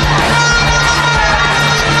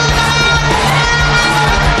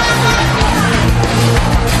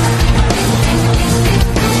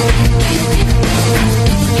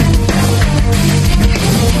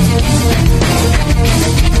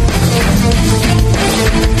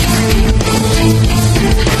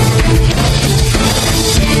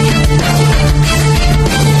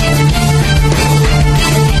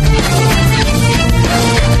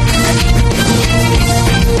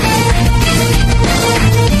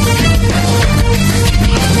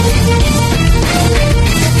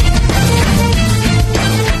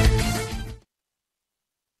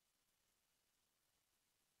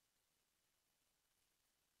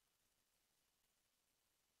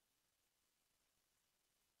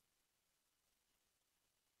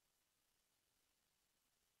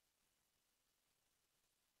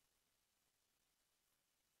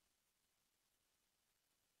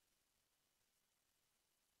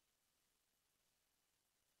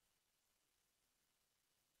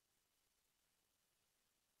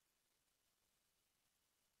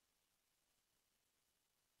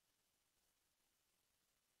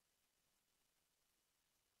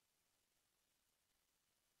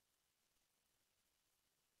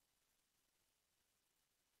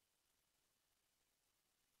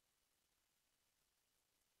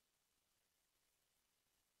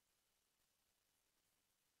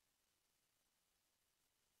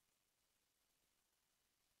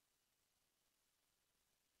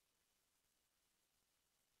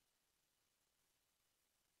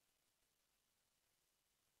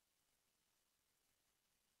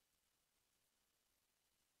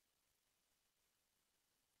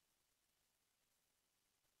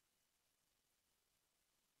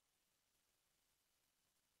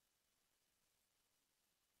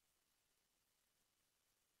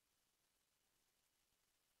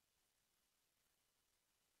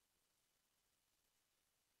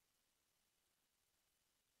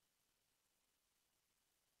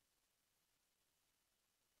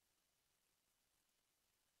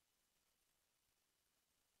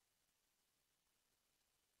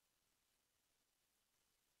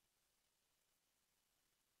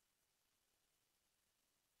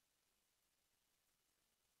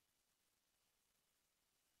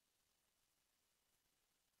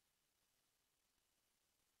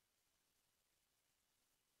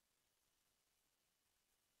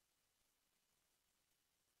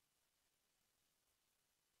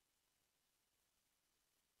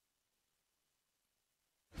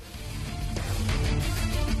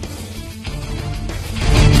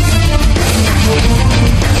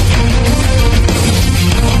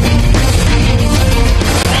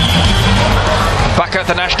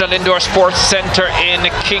 National Indoor Sports Center in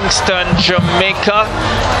Kingston, Jamaica.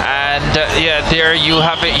 And yeah, there you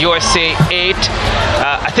have it, USA 8.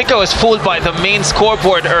 I think I was fooled by the main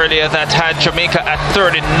scoreboard earlier that had Jamaica at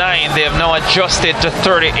 39. They have now adjusted to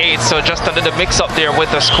 38, so just a little mix up there with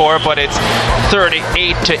the score, but it's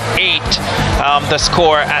 38-8, the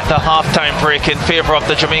score at the halftime break in favor of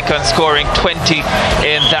the Jamaicans, scoring 20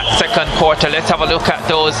 in that second quarter. Let's have a look at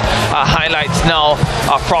those highlights now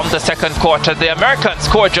from the second quarter. The Americans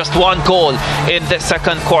scored just one goal in the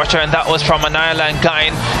second quarter, and that was from an Ireland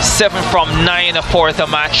Guine, 7 from 9 for the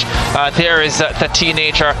match. There is the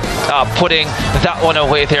teenager putting that one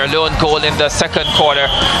away, their lone goal in the second quarter,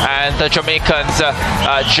 and the Jamaicans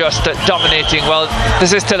just dominating. Well,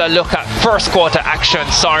 this is still a look at first quarter action,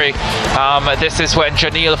 sorry. This is when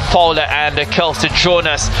Janelle Fowler and Kelsey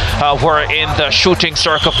Jonas were in the shooting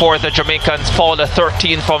circle for the Jamaicans. Fowler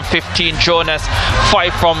 13 from 15, Jonas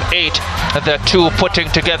 5 from 8. The two putting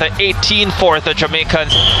together 18 for the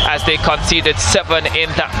Jamaicans as they conceded 7 in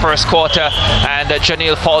that first quarter, and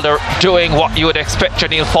Janelle Fowler doing what you would expect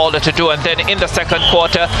Janelle Fowler to do. And then in the second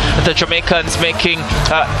quarter, the Jamaicans making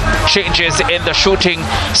changes in the shooting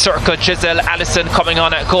circle. Giselle Allison coming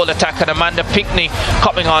on at goal attack and Amanda Pinckney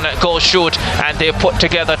coming on at goal shoot, and they put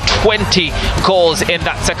together 20 goals in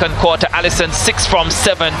that second quarter. Allison 6 from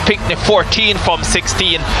 7, Pinckney 14 from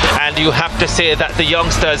 16, and you have to say that the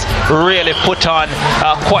youngsters really put on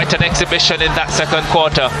quite an exhibition in that second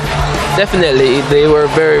quarter. Definitely, they were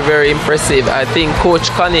very, very impressive. I think Coach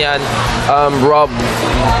Connie and Rob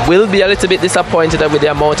will be a little bit disappointed with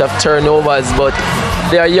the amount of turnovers, but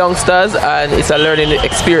they are youngsters and it's a learning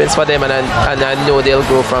experience for them, and I know they'll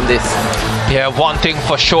grow from this. Yeah, one thing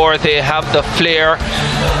for sure, they have the flair.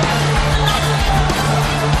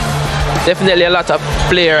 Definitely a lot of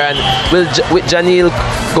flair, and with Janelle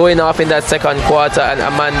going off in that second quarter and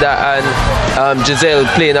Amanda and Giselle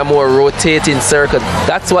playing a more rotating circle,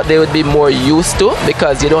 that's what they would be more used to,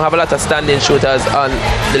 because you don't have a lot of standing shooters on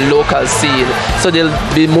the local scene, so they'll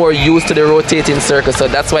be more used to the rotating circle, so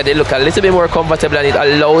that's why they look a little bit more comfortable, and it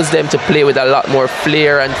allows them to play with a lot more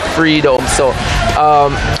flair and freedom. So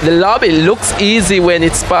the lobby looks easy when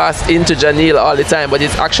it's passed into Janelle all the time, but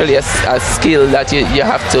it's actually a skill that you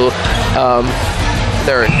have to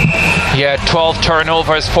learn. Yeah, 12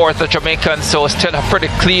 turnovers for the Jamaicans, so still a pretty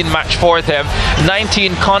clean match for them.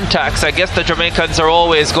 19 contacts. I guess the Jamaicans are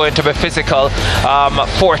always going to be physical.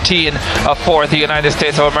 14 for the United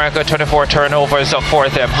States of America, 24 turnovers for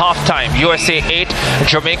them. Halftime, USA 8,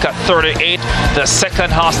 Jamaica 38. The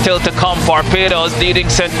second half still to come. Barbados leading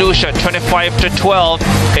St. Lucia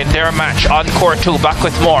 25-12 in their match. Encore 2, back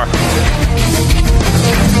with more.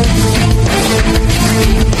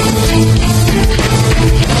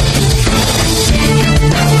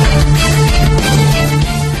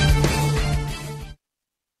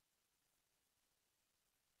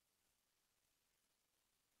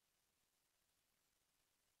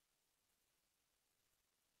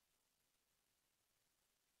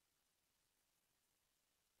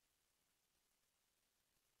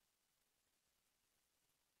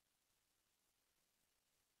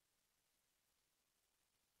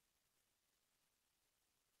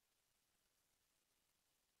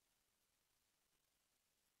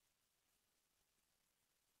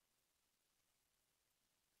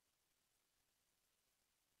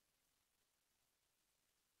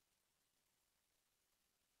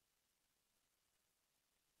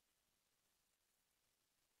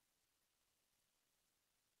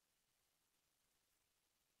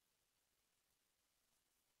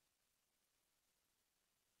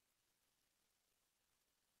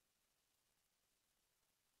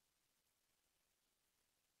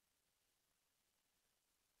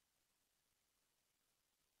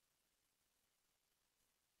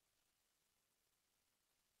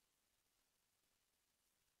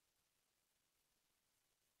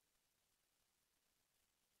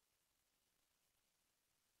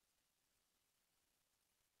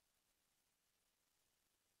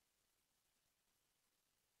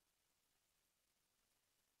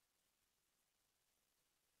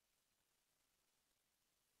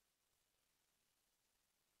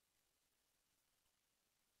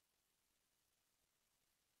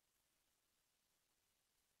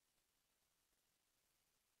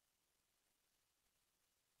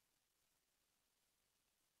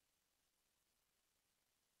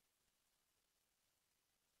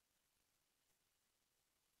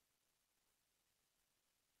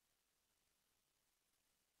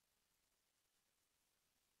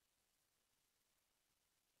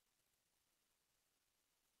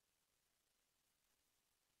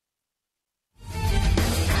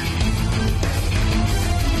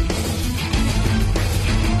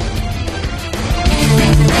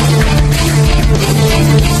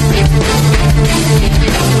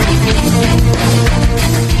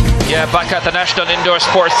 back at the National Indoor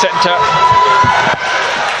Sports Center.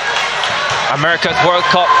 America's World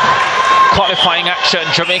Cup qualifying action,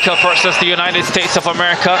 Jamaica versus the United States of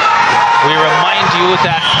America. We remind you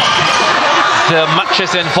that the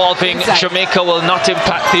matches involving Jamaica will not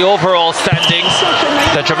impact the overall standings.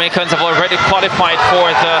 The Jamaicans have already qualified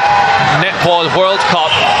for the Netball World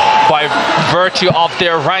Cup by virtue of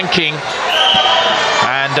their ranking,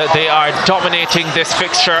 and they are dominating this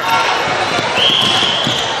fixture.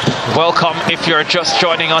 Welcome if you're just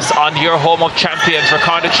joining us on your home of champions.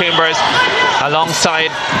 Ricardo Chambers alongside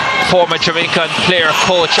former Jamaican player,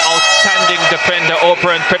 coach, outstanding defender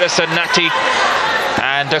Oberon Peterson Natty,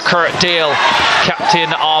 and Kurt Dale,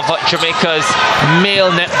 captain of Jamaica's male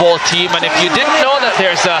netball team. And if you didn't know that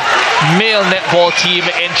there's a male netball team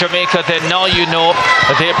in Jamaica, then now you know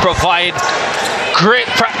they provide great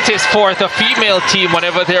practice for the female team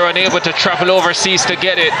whenever they're unable to travel overseas to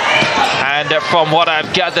get it. And from what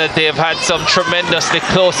I've gathered, they've had some tremendously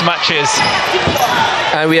close matches.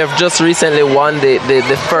 And we have just recently won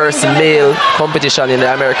the first male competition in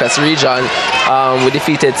the Americas region. We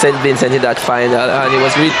defeated St. Vincent in that final, and it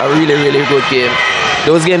was a really, really good game.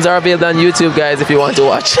 Those games are available on YouTube, guys, if you want to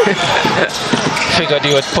watch. Figured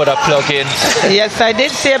you would put a plug in. Yes, I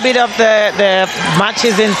did see a bit of the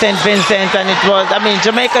matches in St. Vincent, and it was, I mean,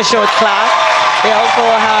 Jamaica showed class. They also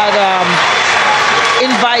had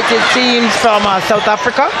invited teams from South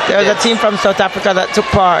Africa. There was a team from South Africa that took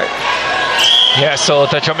part. Yeah, so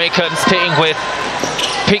the Jamaicans staying with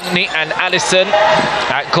Pinckney and Allison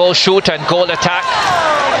at goal shoot and goal attack.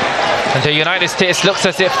 And the United States looks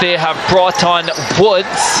as if they have brought on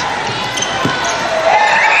Woods.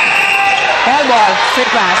 Netball, straight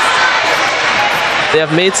pass. They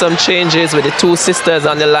have made some changes with the two sisters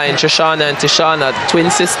on the line, Trishana and Tishana, twin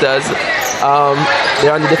sisters.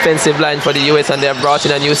 They're on the defensive line for the US, and they have brought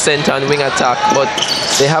in a new center and wing attack, but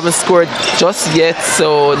they haven't scored just yet,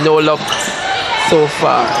 so no luck so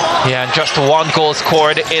far. Yeah, and just one goal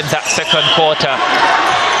scored in that second quarter.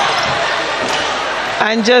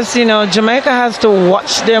 And just, you know, Jamaica has to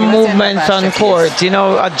watch their movements on court. You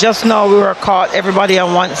know, just now we were caught, everybody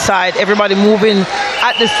on one side, everybody moving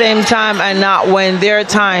at the same time and not when their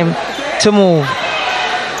time to move.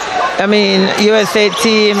 I mean, USA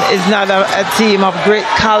team is not a team of great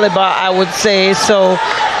caliber, I would say. So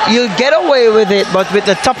you'll get away with it, but with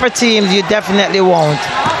the tougher teams, you definitely won't.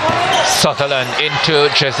 Sutherland into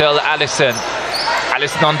Giselle Allison.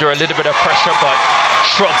 Allison under a little bit of pressure, but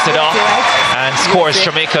shrugs it off and scores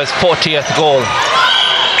Jamaica's 40th goal.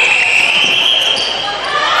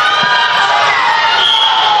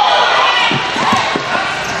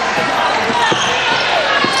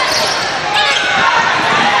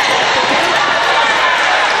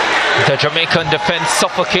 The Jamaican defense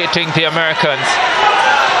suffocating the Americans.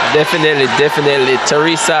 Definitely, definitely.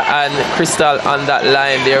 Teresa and Crystal on that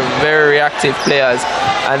line, they're very reactive players,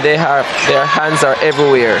 and their hands are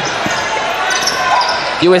everywhere.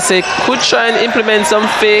 USA could try and implement some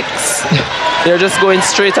fakes. They're just going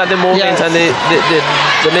straight at the moment, and the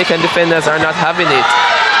Jamaican defenders are not having it.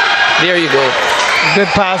 There you go.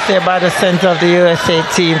 Good pass there by the center of the USA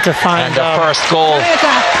team to find the first goal.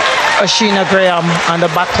 Ashina Graham on the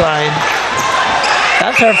back line.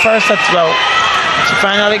 That's her first at 12. She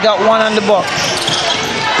finally got one on the book.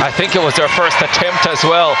 I think it was her first attempt as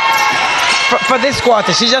well. For this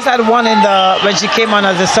quarter, she just had one when she came on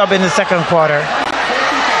as a sub in the second quarter.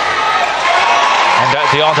 And at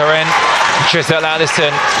the other end, Giselle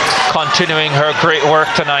Allison continuing her great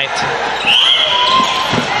work tonight.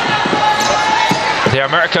 The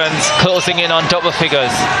Americans closing in on double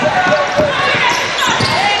figures.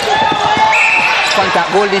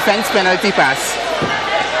 Contact, goal defense, penalty pass.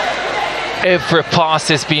 Every pass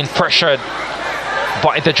is being pressured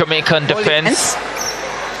by the Jamaican defense.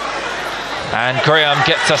 And Graham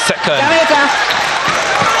gets a second. Jamaica.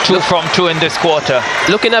 2 from 2 in this quarter.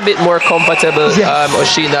 Looking a bit more comfortable,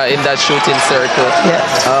 Oshina, in that shooting circle.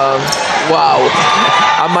 Yes. Wow.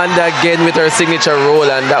 Amanda again with her signature roll,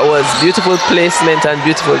 and that was beautiful placement and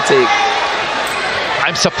beautiful take.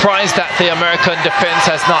 I'm surprised that the American defense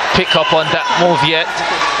has not picked up on that move yet.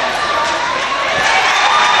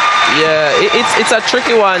 Yeah, it's a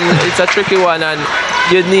tricky one. It's a tricky one, and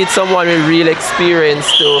you need someone with real experience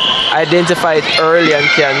to identify it early and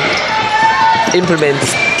can implement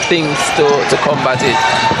things to combat it.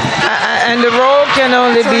 And the roll can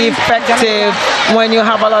only be effective when you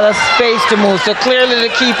have a lot of space to move. So clearly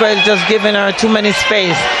the keeper is just giving her too many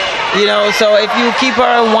space. You know, so if you keep her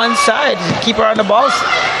on one side, keep her on the ball,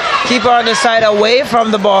 keep her on the side away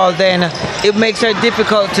from the ball, then it makes her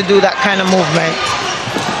difficult to do that kind of movement.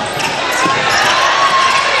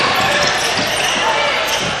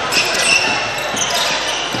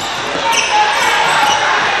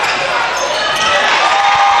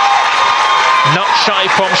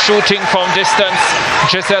 from shooting from distance,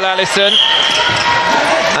 Giselle Allison.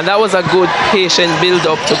 And that was a good patient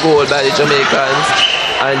build-up to goal by the Jamaicans.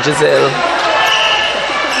 And Giselle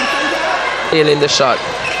ailing the shot.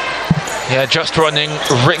 Yeah, just running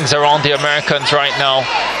rings around the Americans right now.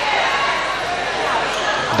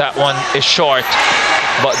 That one is short,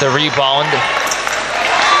 but the rebound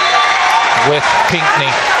with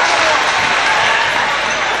Pinkney.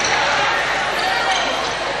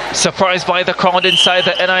 Surprised by the crowd inside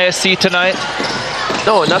the NISC tonight?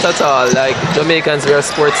 No, not at all. Like, Jamaicans, we are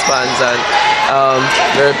sports fans and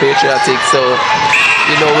very patriotic. So,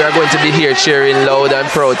 you know, we are going to be here cheering loud and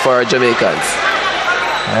proud for our Jamaicans.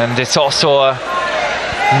 And it's also a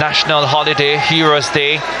national holiday, Heroes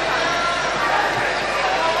Day.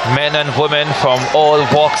 Men and women from all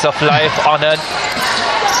walks of life honored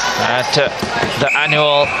at the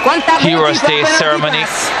annual Heroes Day ceremony.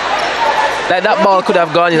 Like, that ball could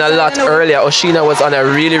have gone in a lot earlier. Oshina was on a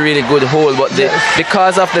really, really good hole, but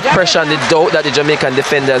because of the pressure and the doubt that the Jamaican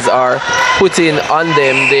defenders are putting on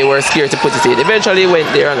them, they were scared to put it in. Eventually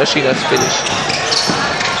went there and Oshina's finished.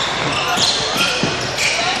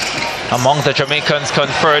 Among the Jamaicans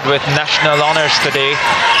conferred with national honors today,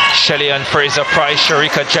 Shelley and Fraser Price,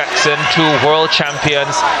 Sharika Jackson, 2 world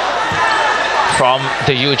champions from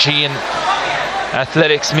the Eugene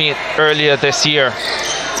Athletics meet earlier this year.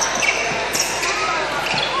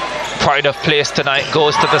 Pride of place tonight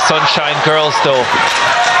goes to the Sunshine Girls though.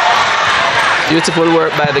 Beautiful work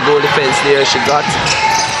by the goal defense there. She got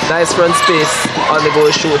nice front space on the goal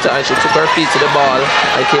shooter and she took her feet to the ball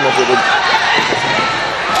and came up with it.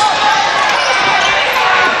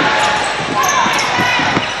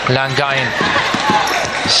 Langain.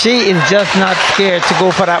 She is just not scared to go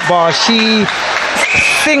for that ball. She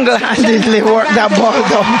single-handedly worked that ball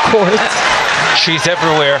down court. She's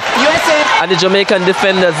everywhere. And the Jamaican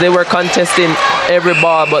defenders, they were contesting every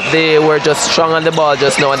ball, but they were just strong on the ball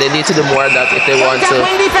just now, and they need to do more of that if they want to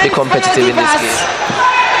be competitive in this game.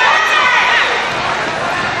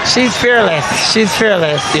 She's fearless. She's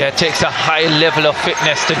fearless. Yeah, it takes a high level of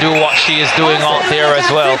fitness to do what she is doing out there as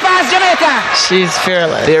well. She's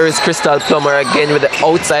fearless. There is Crystal Plummer again with the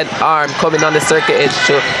outside arm coming on the circle edge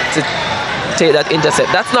to take that intercept.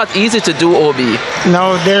 That's not easy to do, Obi.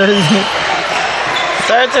 No, there isn't.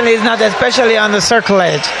 Certainly is not, especially on the circle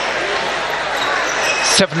edge.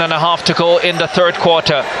 7.5 to go in the third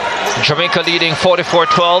quarter. Jamaica leading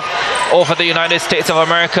 44-12 over the United States of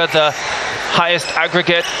America, the highest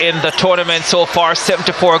aggregate in the tournament so far.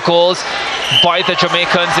 74 goals by the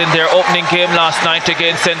Jamaicans in their opening game last night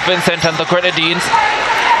against St. Vincent and the Grenadines,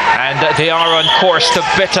 and they are on course to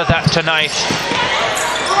better that tonight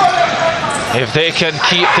if they can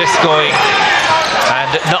keep this going,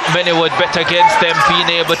 and not many would bet against them being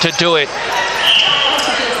able to do it.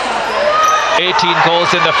 18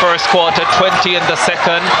 goals in the first quarter, 20 in the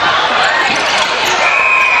second.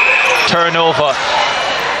 Turnover.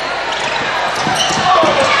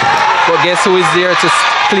 But guess who is there to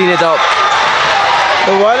clean it up?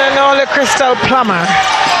 The one and only Crystal Plummer,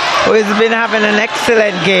 who has been having an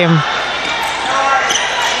excellent game.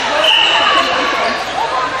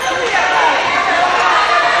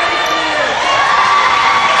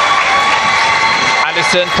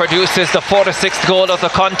 Allison produces the 46th goal of the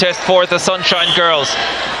contest for the Sunshine Girls.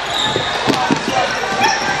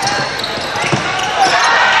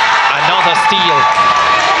 Another steal.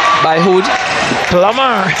 By who?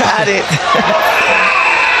 Plummer had it.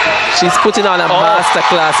 She's putting on a master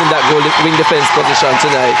class in that goal wing defense position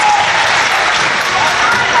tonight.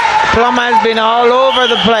 Plummer has been all over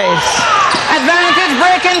the place. Advantage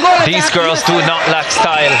break and goal. These girls do not lack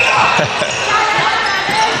style.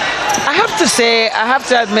 I have to say, I have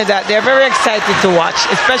to admit that they're very excited to watch,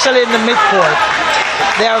 especially in the midcourt.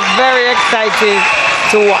 They are very excited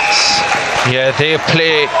to watch. Yeah, they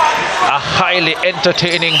play a highly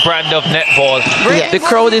entertaining brand of netball. Yes. The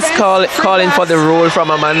crowd is calling for the role from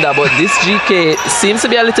Amanda, but this GK seems to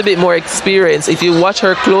be a little bit more experienced. If you watch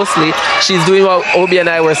her closely, she's doing what Obi and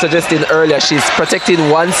I were suggesting earlier. She's protecting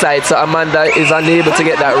one side, so Amanda is unable to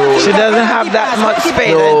get that role. She doesn't have that much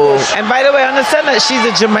space. No. And by the way, understand that she's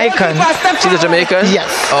a Jamaican. She's a Jamaican? Yes.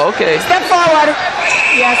 Oh, okay. Step forward.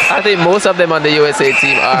 Yes. I think most of them on the USA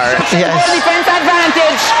team are. Yes. Defense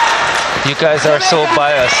advantage. You guys are so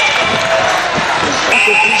biased.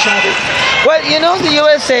 Well, you know, the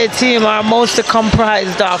USA team are mostly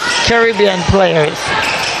comprised of Caribbean players.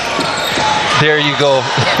 There you go.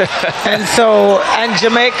 And so, and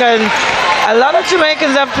Jamaican, a lot of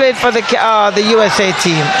Jamaicans have played for the USA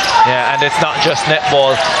team. Yeah, and it's not just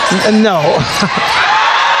netball. No.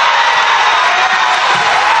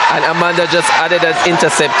 And Amanda just added an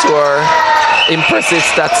intercept to her impressive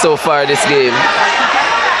stats so far this game.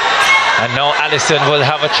 And now Allison will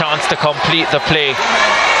have a chance to complete the play.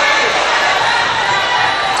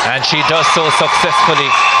 And she does so successfully.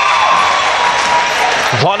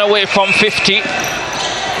 1 away from 50,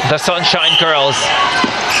 the Sunshine Girls.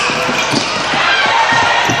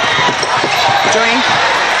 Join.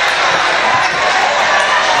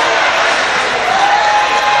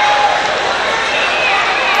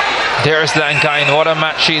 There's Langine. What a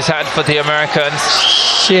match she's had for the Americans.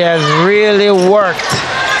 She has really worked.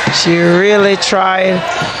 She really tried.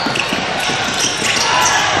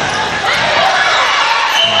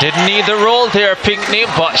 Didn't need the roll there, Pinckney,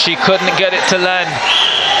 but she couldn't get it to land.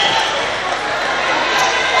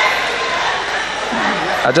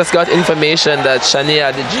 I just got information that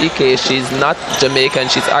Shania, the GK, she's not Jamaican,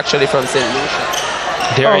 she's actually from St.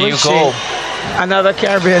 Lucia. There you go. Another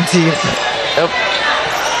Caribbean team. Yep.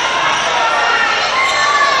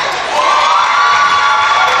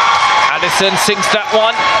 Allison sinks that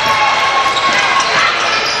one.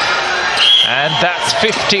 And that's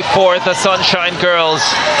 50 for the Sunshine Girls.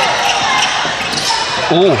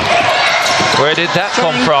 Ooh, where did that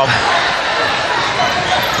come from?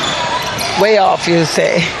 Way off, you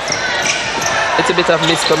say. It's a bit of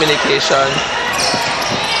miscommunication.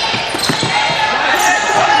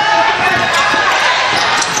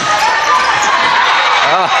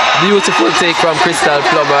 Beautiful take from Crystal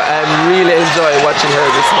Plummer. I'm really enjoying watching her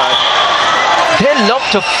this match. They love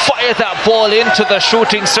to fire that ball into the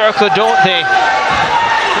shooting circle, don't they?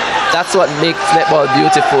 That's what makes netball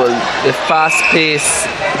beautiful. The fast-paced,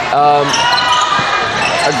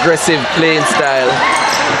 aggressive playing style.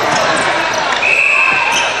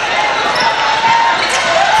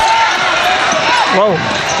 Whoa.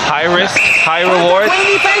 High risk, high reward.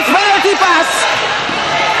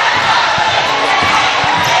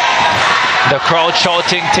 The crowd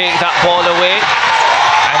shouting, take that ball away.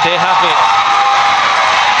 And they have it.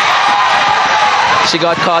 She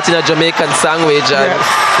got caught in a Jamaican sandwich and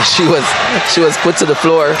she was put to the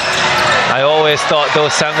floor. I always thought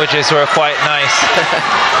those sandwiches were quite nice.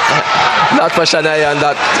 Not for Shania in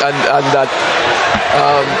that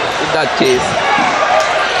case.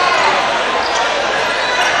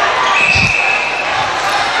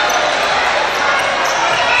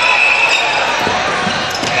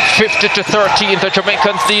 (50-13), the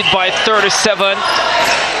Jamaicans lead by 37.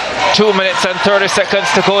 2 minutes and 30 seconds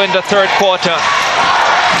to go in the third quarter.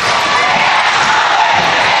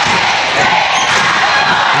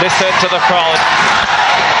 Listen to the crowd.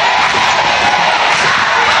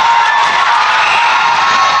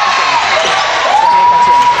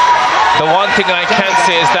 The one thing I can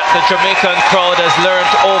say is that the Jamaican crowd has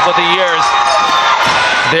learned over the years.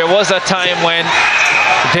 There was a time when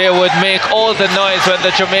they would make all the noise when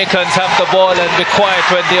the Jamaicans have the ball and be quiet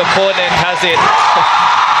when the opponent has it.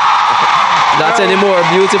 Not anymore.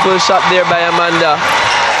 Beautiful shot there by Amanda.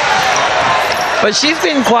 But she's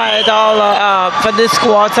been quiet all for this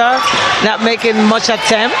quarter, not making much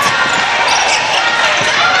attempt.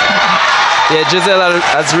 Yeah, Giselle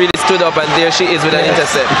has really stood up, and there she is with an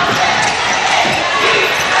intercept.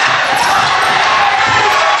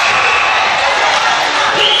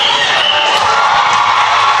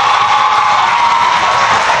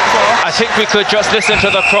 I think we could just listen to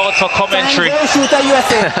the crowd for commentary.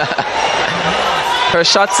 Her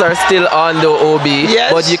shots are still on the OB,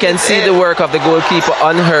 but you can see the work of the goalkeeper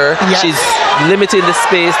on her. Yes. She's limiting the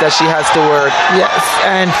space that she has to work. Yes,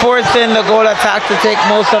 and forcing the goal attack to take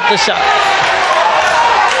most of the shot.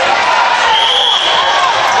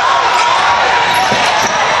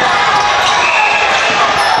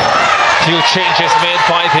 Few changes made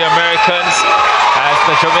by the Americans as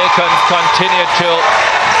the Jamaicans continue to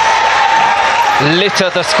litter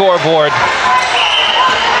the scoreboard.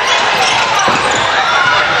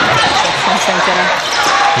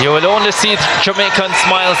 You will only see Jamaican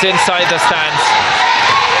smiles inside the stands.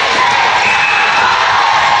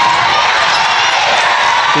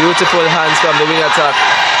 Beautiful hands from the wing attack.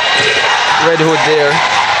 Red Hood there.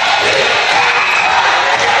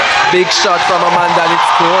 Big shot from Amanda and it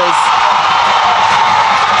scores.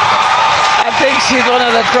 I think she's one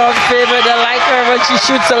of the crowd favorites. I like her when she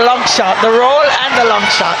shoots a long shot, the roll and the long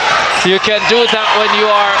shot. You can do that when you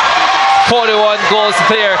are 41 goals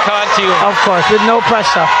player, can't you? Of course, with no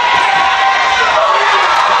pressure.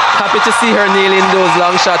 Happy to see her nailing those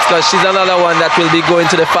long shots because she's another one that will be going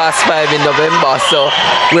to the Fast 5 in November. So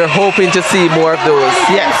we're hoping to see more of those.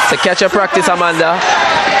 Yes. So catch your practice, Amanda.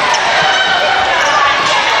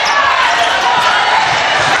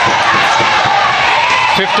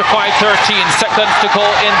 (55-13) seconds to go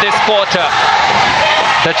in this quarter.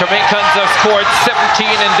 The Jamaicans have scored 17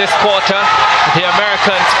 in this quarter, the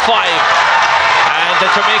Americans 5. And the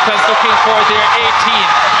Jamaicans looking for their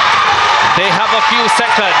 18th. They have a few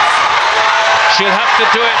seconds. She'll have to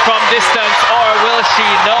do it from distance, or will she?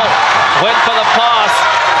 No. Went for the pass,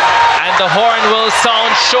 and the horn will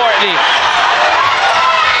sound shortly.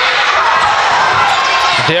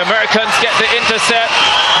 The Americans get the intercept,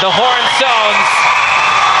 the horn sounds,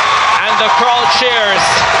 and the crowd cheers.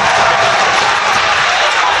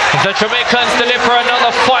 The Jamaicans deliver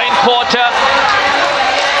another fine quarter.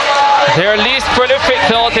 Their least prolific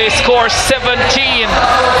though, they score 17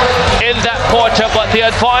 in that quarter, but the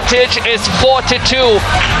advantage is 42.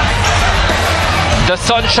 The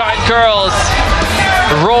Sunshine Girls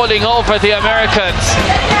rolling over the Americans.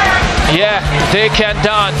 Yeah, they can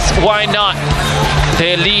dance, why not?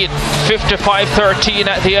 They lead 55-13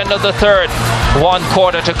 at the end of the third. 1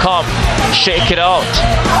 quarter to come. Shake it out.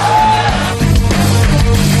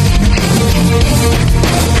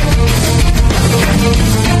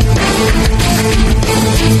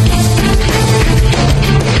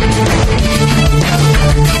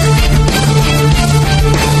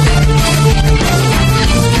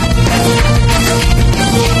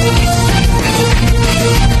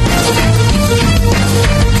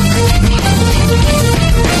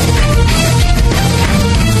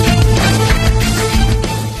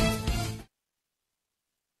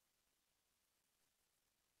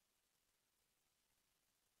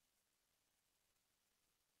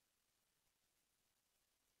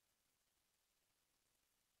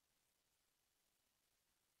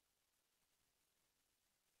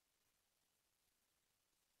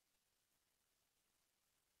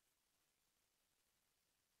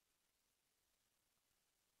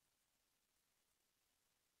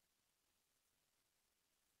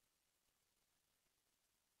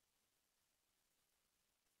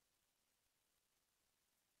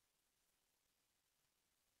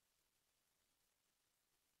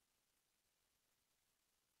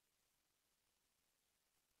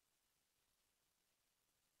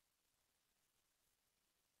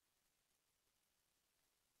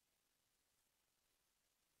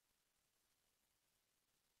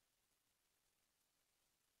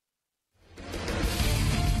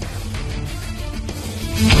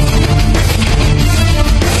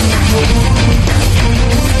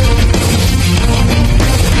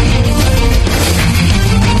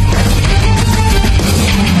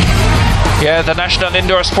 Yeah, the National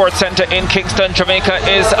Indoor Sports Center in Kingston, Jamaica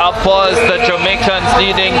is abuzz. The Jamaicans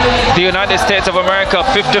leading the United States of America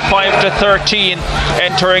 55-13,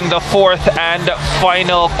 entering the fourth and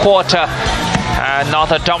final quarter.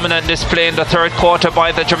 Another dominant display in the third quarter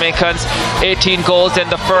by the Jamaicans. 18 goals in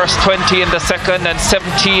the first, 20 in the second, and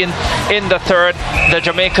 17 in the third. The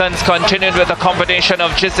Jamaicans continued with a combination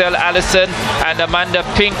of Giselle Allison and Amanda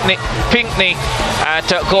Pinckney at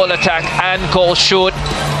goal attack and goal shoot.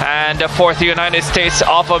 And for the United States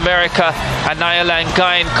of America, Anaya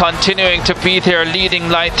Langain continuing to be their leading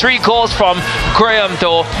light. 3 goals from Graham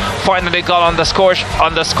though finally got on the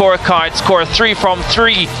scorecard. Scored 3 from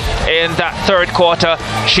 3 in that third quarter.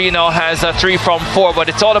 She now has a 3 from 4, but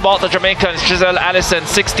it's all about the Jamaicans. Giselle Allison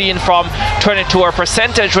 16 from 22. Her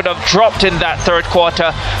percentage would have dropped in that third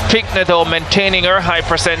quarter. Pinckney though maintaining her high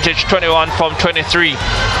percentage, 21 from 23.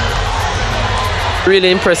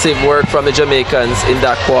 Really impressive work from the Jamaicans in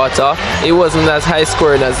that quarter. It wasn't as high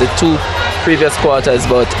scoring as the 2 previous quarters,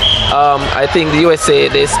 but I think the USA,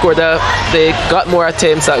 they got more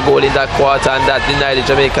attempts at goal in that quarter, and that denied the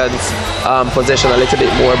Jamaicans possession a little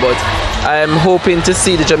bit more. But I'm hoping to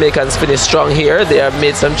see the Jamaicans finish strong here. They have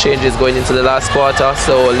made some changes going into the last quarter,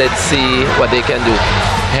 so let's see what they can do.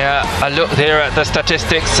 Yeah, a look there at the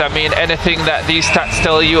statistics. I mean, anything that these stats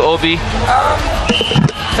tell you, Obi?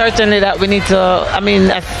 Certainly that we need to,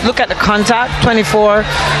 look at the contact, 24.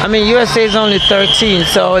 USA is only 13,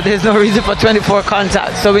 so there's no reason for 24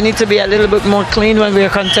 contacts. So we need to be a little bit more clean when we are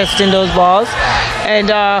contesting those balls. And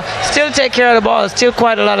still take care of the ball. Still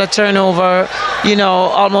quite a lot of turnover,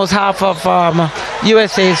 almost half of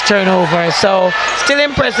USA's turnover. So still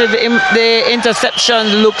impressive. The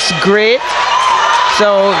interception looks great.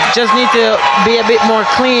 So just need to be a bit more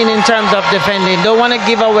clean in terms of defending. Don't want to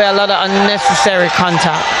give away a lot of unnecessary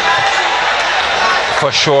contact.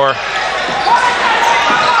 For sure.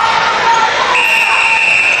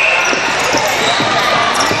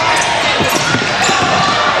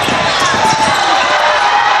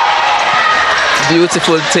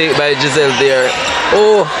 Beautiful take by Giselle there.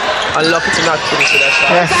 Oh, unlucky to not finish with that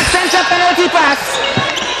shot. Yes. Center penalty pass.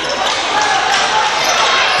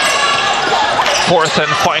 Fourth and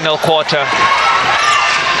final quarter.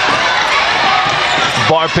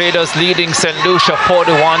 Barbados leading St. Lucia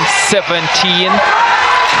 41-17.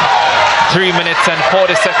 3 minutes and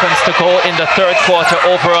 40 seconds to go in the third quarter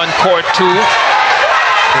over on court 2.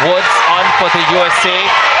 Woods on for the USA.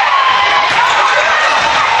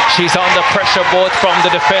 She's under pressure both from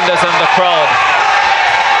the defenders and the crowd.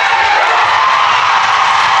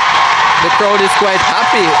 The crowd is quite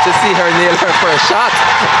happy to see her nail her first shot.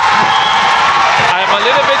 I'm a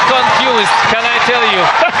little bit confused, can I tell you?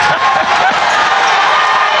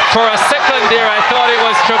 For a second there, I thought it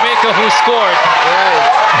was Jamaica who scored. Right.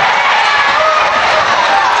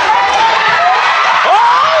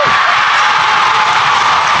 Oh!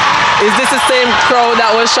 Is this the same crowd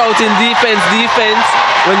that was shouting defense, defense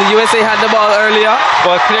when the USA had the ball earlier?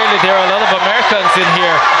 Well, clearly there are a lot of Americans in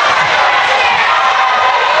here.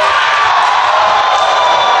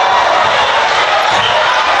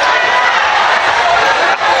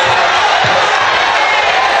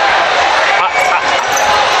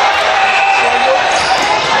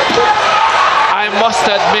 I must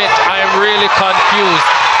admit, I am really confused.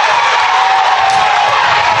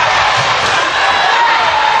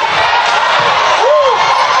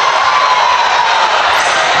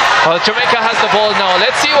 Well, Jamaica has the ball now.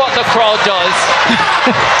 Let's see what the crowd does.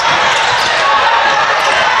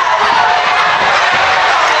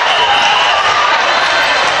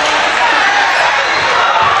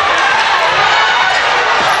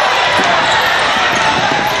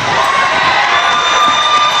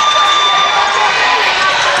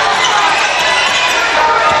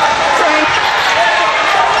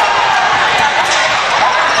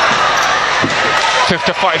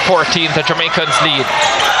 55-14, the Jamaicans lead.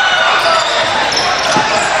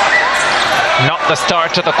 Not the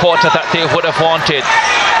start to the quarter that they would have wanted.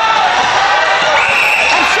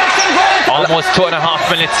 Almost 2.5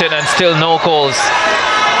 minutes in and still no goals.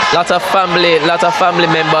 Lot of family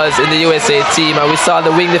members in the USA team, and we saw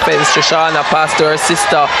the wing defense Shoshana pass to her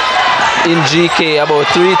sister in GK about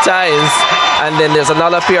 3 times, and then there's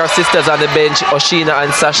another pair of sisters on the bench, Oshina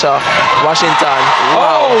and Sasha Washington.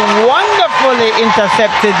 Wow. Oh, wonderfully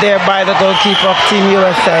intercepted there by the goalkeeper of Team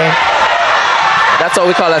USA. That's what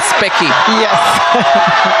we call a specky. Yes.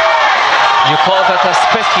 You call that a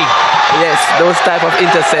specky? Yes, those type of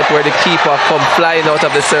intercept where the keeper come flying out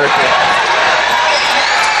of the circle.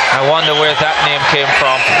 I wonder where that name came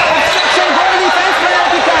from.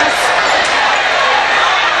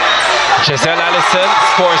 Giselle Allison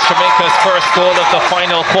scores Jamaica's first goal of the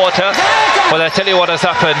final quarter. Well, I tell you what has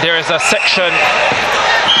happened. There is a section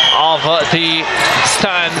of the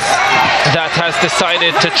stands that has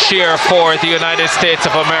decided to cheer for the United States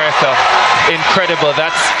of America. Incredible.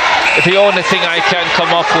 That's the only thing I can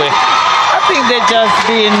come up with. I think they're just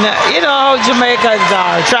being, you know how Jamaicans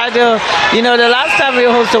are. Try to, you know, the last time we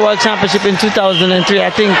hosted the World Championship in 2003, I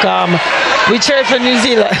think we cheered for New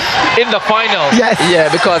Zealand. In the final? Yes. Yeah,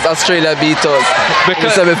 because Australia beat us in the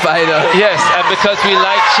semi-final. Yes, and because we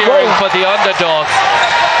like cheering for the underdog.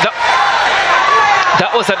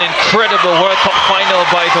 That was an incredible World Cup final,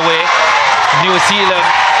 by the way. New Zealand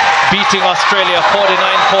beating Australia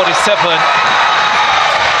 49-47.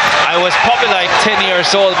 I was probably like 10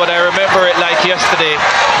 years old, but I remember it like yesterday.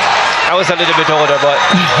 I was a little bit older, but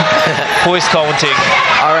who is counting?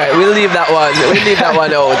 All right, we'll leave that one. We'll leave that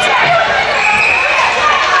one out.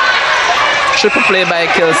 Triple play by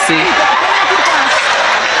Kelsey.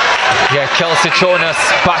 Yeah, Kelsey Jonas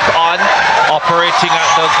back on, operating at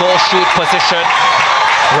the goal shoot position,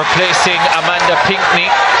 replacing Amanda Pinkney.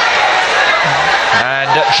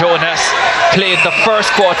 And Jonas played the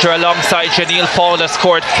first quarter alongside Janelle Fowler,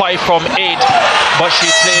 scored 5 from 8, but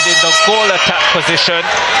she played in the goal attack position.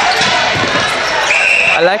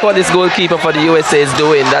 I like what this goalkeeper for the USA is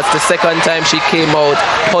doing. That's the second time she came out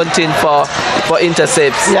hunting for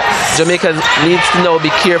intercepts. Yes. Jamaica needs to now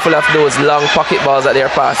be careful of those long pocket balls that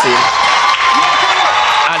they're passing.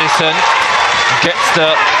 Addison gets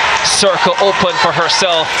the circle open for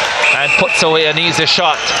herself and puts away an easy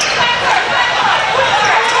shot.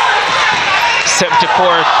 74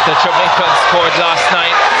 the Jamaicans scored last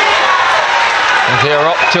night. They're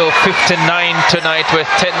up to 59 tonight with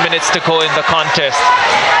 10 minutes to go in the contest.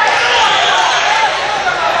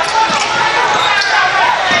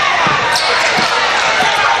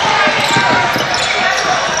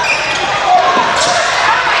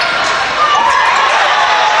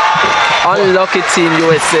 Unlucky Team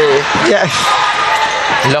USA. Yes.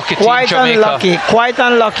 Lucky Team Jamaica. Quite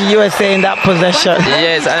unlucky USA in that possession.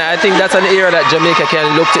 Yes, and I think that's an area that Jamaica can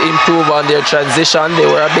look to improve on their transition. They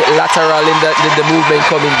were a bit lateral in the movement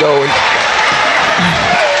coming down.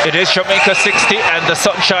 It is Jamaica 60 and the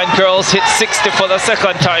Sunshine Girls hit 60 for the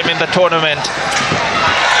second time in the tournament.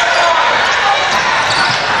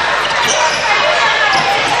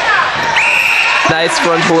 Nice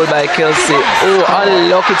front hold by Kelsey. Oh,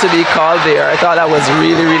 unlucky to be called there. I thought that was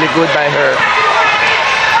really, really good by her.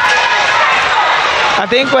 I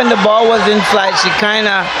think when the ball was in flight, she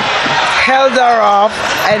kind of held her off,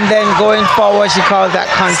 and then going forward, she calls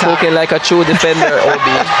that contact. Spoken like a true defender, OB.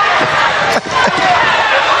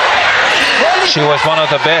 She was one of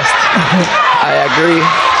the best. I agree.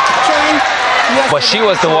 But she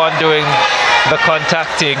was the one doing the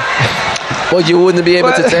contacting. But you wouldn't be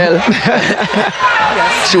able to tell.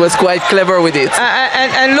 She was quite clever with it.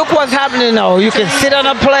 And look what's happening now. You can sit on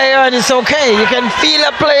a player and it's okay. You can feel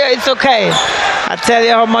a player, it's okay. I tell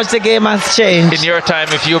you how much the game has changed. In your time,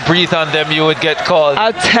 if you breathe on them, you would get called.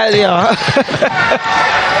 I'll tell you.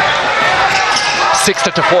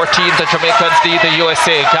 60-14, the Jamaicans lead the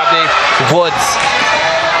USA. Gabby Woods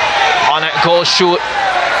on a goal shoot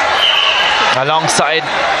alongside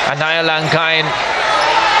Anaya Langain.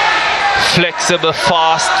 Flexible,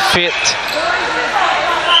 fast, fit,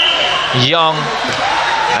 young,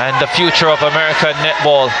 and the future of American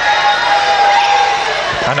netball.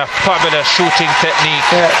 And a fabulous shooting technique.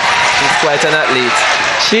 Yeah. She's quite an athlete.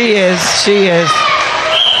 She is.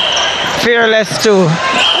 Fearless too.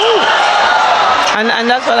 And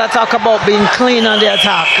that's what I talk about, being clean on the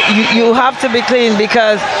attack. You have to be clean,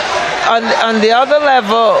 because on the other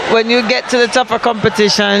level, when you get to the tougher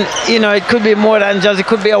competition, you know, it could be more than just, it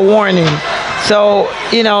could be a warning. So,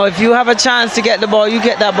 you know, if you have a chance to get the ball, you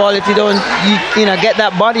get that ball. If you don't, you know, get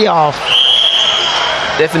that body off.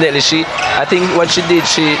 Definitely, I think what she did,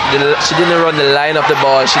 she didn't run the line of the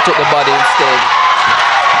ball, she took the body instead.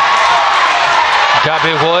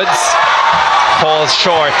 Gabby Woods falls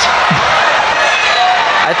short.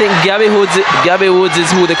 I think Gabby Woods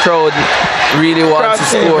is who the crowd really wants to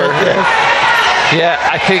score. Yeah,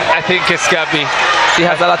 I think it's Gabby. She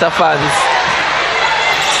has a lot of fans.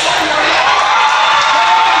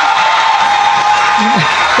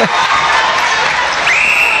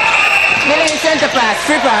 Center pass,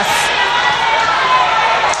 free pass.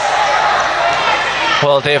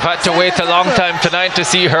 Well, they've had to wait a long time tonight to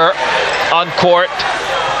see her on court.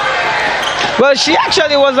 Well, she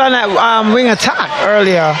actually was on that wing attack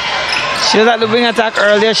earlier. She was at the wing attack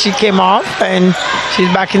earlier. She came off, and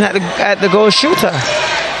she's back in at the goal shooter.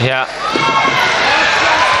 Yeah.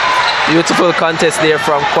 Beautiful contest there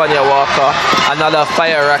from Kwanya Walker. Another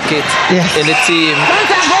fire rocket in the team.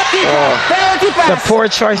 The poor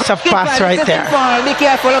choice of pass right there. Be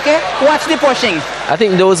careful, okay? Watch the pushing. I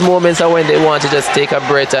think those moments are when they want to just take a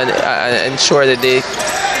breath and ensure that they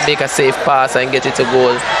make a safe pass and get it to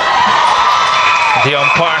goal. The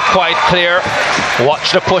umpire quite clear.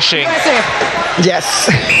 Watch the pushing. Yes.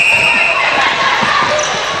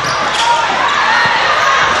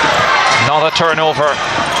 Another turnover.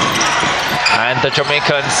 And the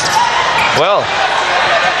Jamaicans, well,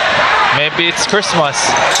 maybe it's Christmas.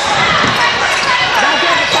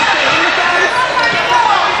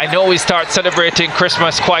 I know we start celebrating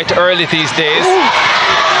Christmas quite early these days.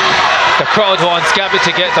 The crowd wants Gabby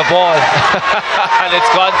to get the ball. And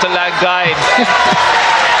it's gone to Langain.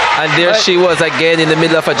 And there she was again in the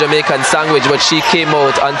middle of a Jamaican sandwich, but she came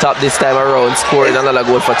out on top this time around, scoring another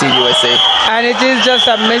goal for Team USA. And it is just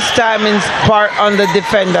a mistiming part on the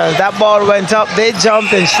defenders. That ball went up, they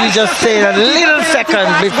jumped, and she just stayed a little second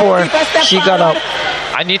before she got up.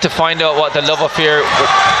 I need to find out what the love affair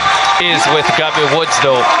is with Gabby Woods,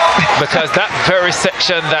 though, because that very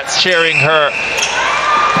section that's sharing her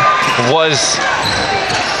was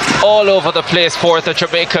all over the place for the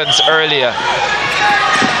Jamaicans earlier.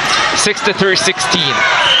 63-16.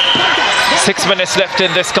 6 minutes left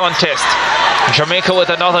in this contest. Jamaica with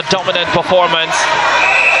another dominant performance.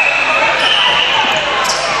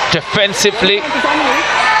 Defensively,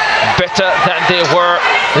 better than they were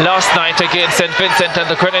last night against St. Vincent and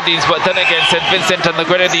the Grenadines, but then again, St. Vincent and the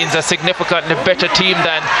Grenadines are significantly better team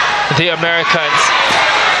than the Americans.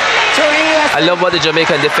 I love what the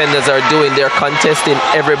Jamaican defenders are doing. They're contesting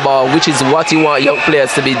every ball, which is what you want young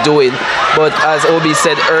players to be doing. But as Obi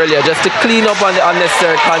said earlier, just to clean up on the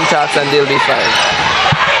unnecessary contacts and they'll be fine.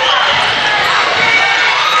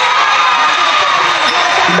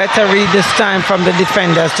 Better read this time from the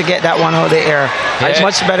defenders to get that one out of the air. Yeah.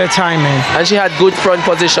 Much better timing. And she had good front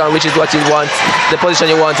position, which is what you want, the position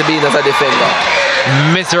you want to be in as a defender.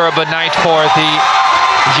 Miserable night for the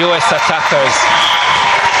US attackers.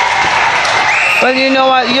 Well, you know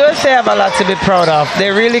what? USA have a lot to be proud of. They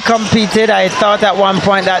really competed. I thought at one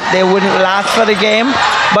point that they wouldn't last for the game,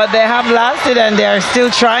 but they have lasted and they are still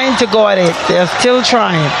trying to go at it. They're still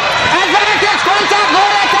trying. Advantage, contact, goal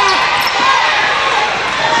attack.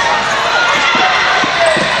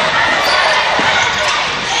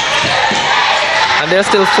 And they're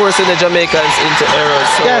still forcing the Jamaicans into errors.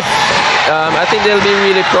 So, Yes. I think they'll be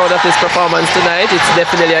really proud of this performance tonight. It's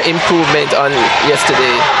definitely an improvement on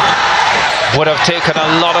yesterday. Would have taken a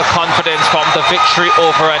lot of confidence from the victory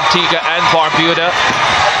over Antigua and Barbuda.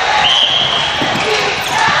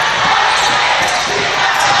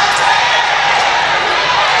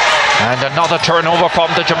 And another turnover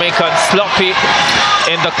from the Jamaicans, sloppy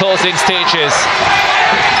in the closing stages.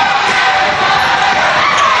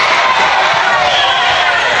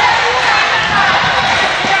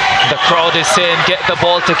 The crowd is saying, get the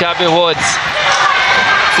ball to Gabby Woods.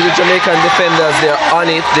 See the Jamaican defenders, they're on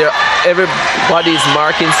it. Everybody's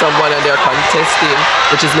marking someone and they're contesting,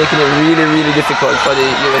 which is making it really, really difficult for the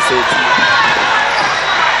USA team.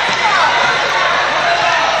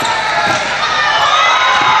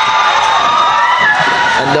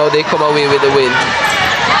 And now they come away with the win.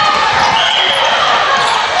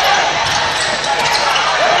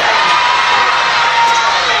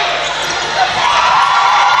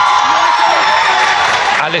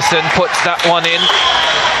 Allison puts that one in.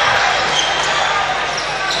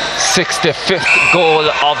 65th goal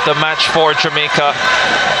of the match for Jamaica.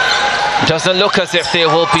 Doesn't look as if they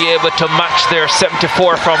will be able to match their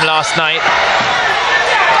 74 from last night.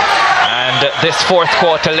 And this fourth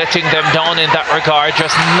quarter letting them down in that regard.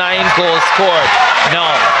 Just 9 goals scored. Now,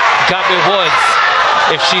 Gabby Woods,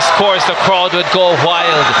 if she scores, the crowd would go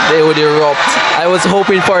wild. They would erupt. I was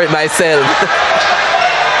hoping for it myself.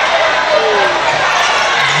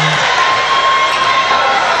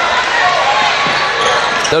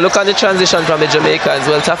 Now look at the transition from the Jamaicans.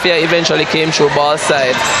 Well, Tafia eventually came through ball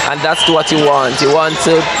side, and that's what you want. You want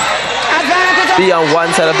to be on one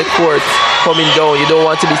side of the court coming down. You don't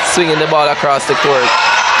want to be swinging the ball across the court.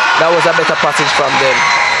 That was a better passage from them.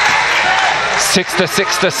 6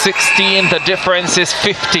 to 16, the difference is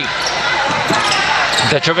 50.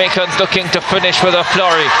 The Jamaicans looking to finish with a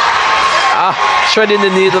flurry. Threading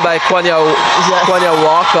the needle by Kwanya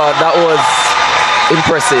Walker. That was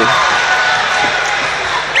impressive.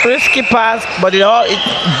 Risky pass, but it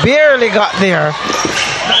barely got there.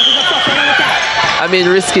 I mean,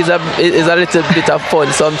 risky is a little bit of fun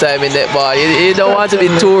sometime in netball. You don't want to be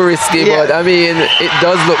too risky, but I mean, it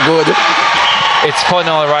does look good. It's fun,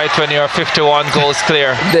 all right, when you're 51 goals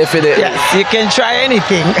clear. Definitely. Yes, you can try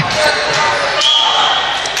anything.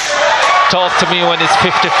 Talk to me when it's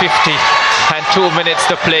 50-50 and 2 minutes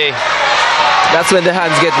to play. That's when the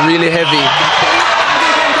hands get really heavy.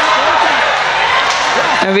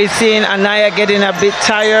 And we've seen Anaya getting a bit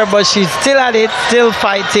tired, but she's still at it, still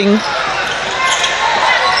fighting.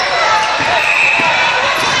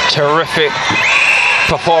 Terrific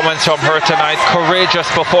performance from her tonight. Courageous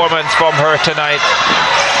performance from her tonight.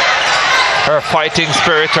 Her fighting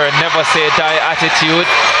spirit, her never say die attitude.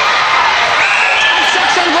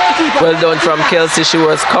 Well done from Kelsey. She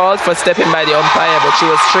was called for stepping by the umpire, but she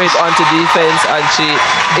was straight onto defense and she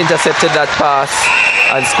intercepted that pass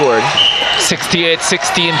and scored.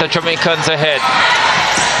 68-16, the Jamaicans ahead.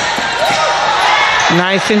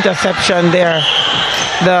 Nice interception there.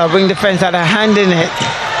 The wing defense had a hand in it.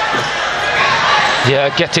 Yeah,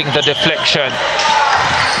 getting the deflection.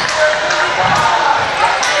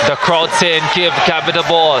 The crowd saying, give Gabby the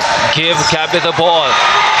ball. Give Gabby the ball.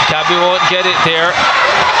 Gabby won't get it there.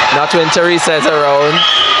 Not when Teresa is around.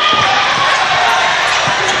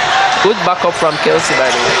 Good backup from Kelsey, by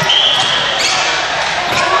the way.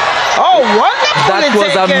 Oh, wonderful! That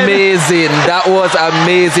was amazing. That was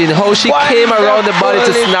amazing. How she came around the body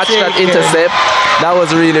to snatch that intercept. That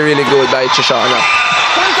was really, really good by Trishana.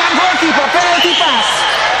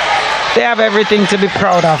 They have everything to be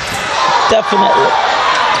proud of. Definitely.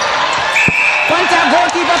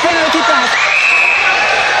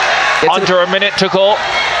 Under a minute to go.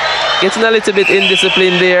 Getting a little bit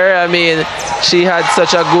indisciplined there. I mean, she had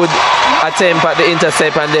such a good attempt at the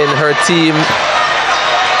intercept and then her team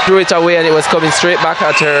threw it away and it was coming straight back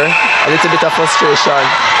at her. A little bit of frustration.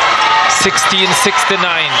 16-69.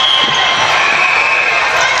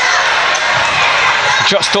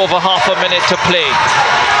 Just over half a minute to play.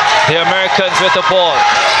 The Americans with the ball.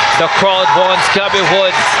 The crowd wants Gabby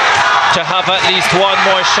Woods to have at least one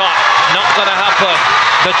more shot. Not gonna happen.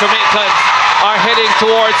 The Jamaicans are heading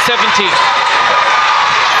towards 70.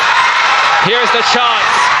 Here's the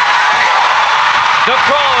chance. The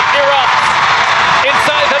crowd erupts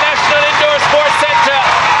inside the National Indoor Sports Center.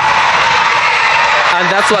 And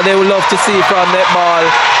that's what they would love to see from netball.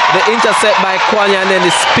 The intercept by Kwanya and then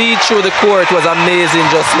the speed through the court was amazing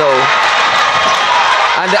just now.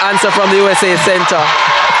 And the answer from the USA Center.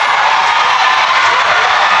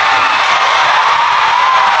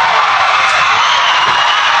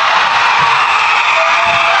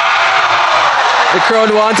 The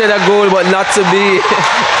crowd wanted a goal, but not to be.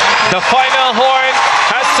 The final horn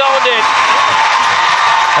has sounded.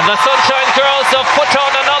 And the Sunshine Girls have put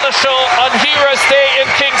on another show on Heroes Day in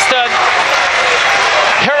Kingston.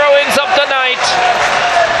 Heroines of the night.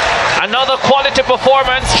 Another quality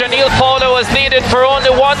performance. Janelle Fowler was needed for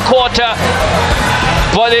only 1 quarter.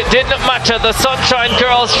 But it didn't matter. The Sunshine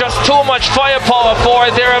Girls just too much firepower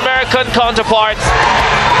for their American counterparts.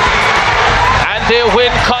 And they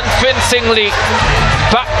win convincingly.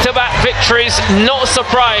 Back-to-back victories. No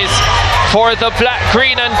surprise for the black,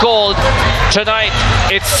 green and gold. Tonight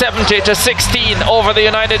it's 70-16 over the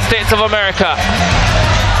United States of America.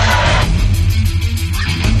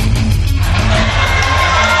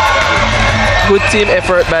 Good team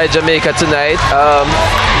effort by Jamaica tonight.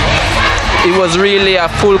 It was really a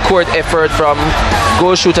full court effort from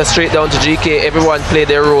goal shooter straight down to GK. Everyone played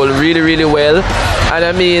their role really, really well. And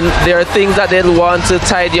I mean, there are things that they'll want to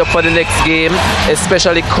tidy up for the next game,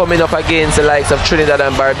 especially coming up against the likes of Trinidad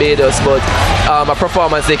and Barbados, but a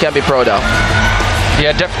performance they can be proud of.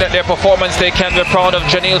 Yeah, definitely a performance they can be proud of.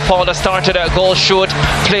 Janelle Fowler started at goal shoot,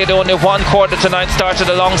 played only 1 quarter tonight, started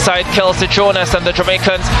alongside Kelsey Jonas, and the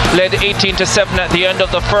Jamaicans led 18-7 at the end of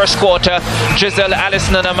the first quarter. Giselle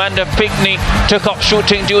Allison and Amanda Pinckney took up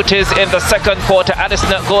shooting duties in the second quarter.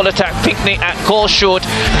 Allison at goal attack, Pinckney at goal shoot.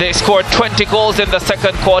 They scored 20 goals in the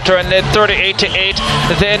second quarter and led 38-8.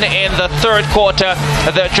 Then in the third quarter,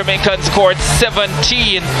 the Jamaicans scored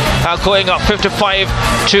 17, going up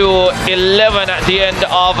 55-11 at the end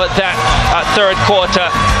of that third quarter,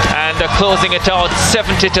 and closing it out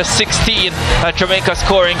 70-16. Jamaica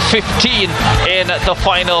scoring 15 in the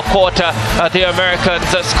final quarter. The Americans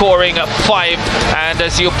scoring 5, and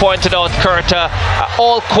as you pointed out, Kurt,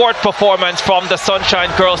 all court performance from the Sunshine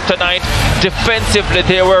Girls tonight. Defensively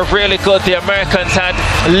they were really good. The Americans had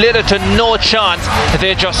little to no chance.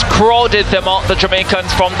 They just crowded them out, the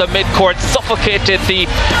Jamaicans, from the midcourt, suffocated the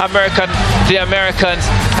Americans.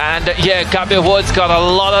 And yeah, Gabby Woods got a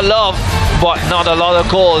lot of love, but not a lot of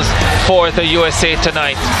goals for the USA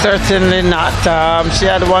tonight. Certainly not. She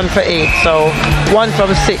had 1 for 8, so 1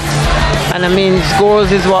 from 6. And I mean,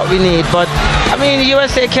 goals is what we need. But I mean,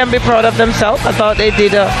 USA can be proud of themselves. I thought they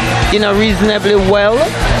did, reasonably well,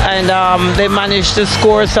 and they managed to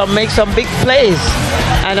make some big plays.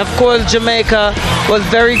 And of course, Jamaica was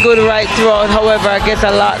very good right throughout. However, I guess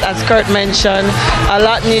a lot, as Kurt mentioned, a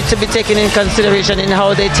lot needs to be taken in consideration in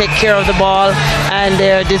how they take care of the ball and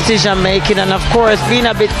their decision making, and of course, being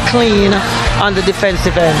a bit clean on the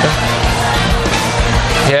defensive end.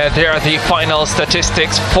 Yeah, there are the final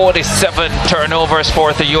statistics. 47 turnovers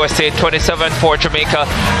for the USA, 27 for Jamaica,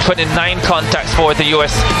 29 contacts for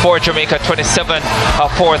Jamaica, 27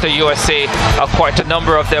 for the USA. Quite a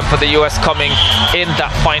number of them for the US coming in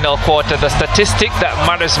that final quarter. The statistic that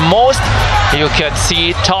matters most, you can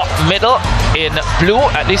see top middle in blue,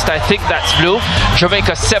 at least I think that's blue.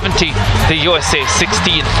 Jamaica 70, the USA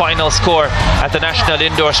 16. Final score at the National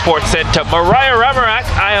Indoor Sports Center. Mariah Ramarak,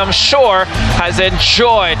 I am sure, has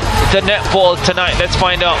enjoyed the netball tonight. Let's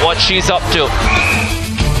find out what she's up to.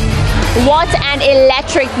 What an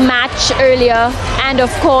electric match earlier, and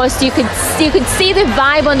of course you could see the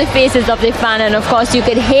vibe on the faces of the fans, and of course you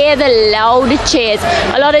could hear the loud cheers.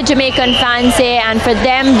 A lot of Jamaican fans here, and for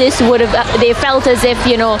them they felt as if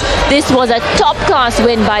this was a top class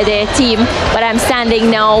win by their team. But I'm standing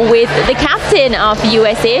now with the captain of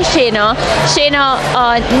USA, Shayna. Shayna,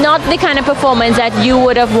 not the kind of performance that you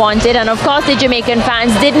would have wanted, and of course the Jamaican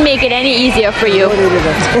fans didn't make it any easier for you.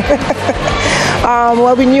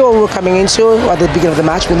 Well, we knew what we were coming into at the beginning of the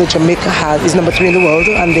match. We knew Jamaica is number 3 in the world,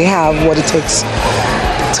 and they have what it takes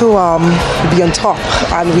to be on top.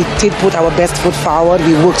 And we did put our best foot forward.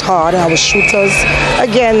 We worked hard. Our shooters,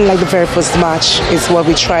 again, like the very first match, is what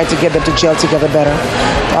we tried to get them to gel together better.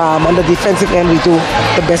 On the defensive end, we do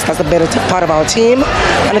the best as the better part of our team.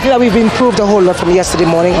 And I think that we've improved a whole lot from yesterday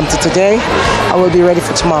morning until today. I will be ready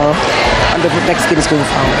for tomorrow. And the next game is going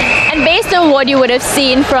forward. And based on what you would have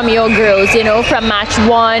seen from your girls, from match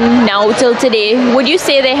 1 now till today, would you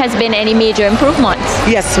say there has been any major improvements?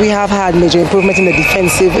 Yes, we have had major improvement in the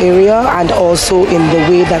defensive area, and also in the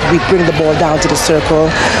way that we bring the ball down to the circle.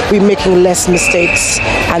 We're making less mistakes,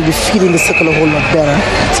 and we're feeding the circle a whole lot better.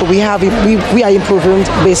 So we are improving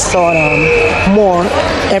based on more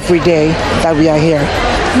every day that we are here.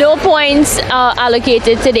 No points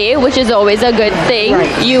allocated today, which is always a good thing.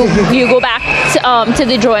 Right. You go back to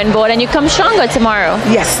the drawing board and you come stronger tomorrow.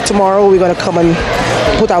 Yes, tomorrow we're going to come and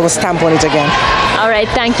put our stamp on it again. All right,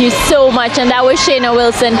 thank you so much. And that was Shayna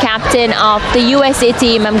Wilson, captain of the USA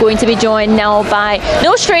team. I'm going to be joined now by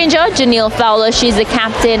no stranger, Janelle Fowler. She's the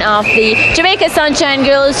captain of the Jamaica Sunshine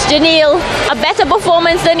Girls. Janelle, a better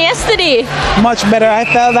performance than yesterday. Much better. I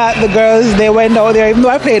felt that the girls, they went out there, even though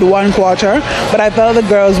I played one quarter, but I felt the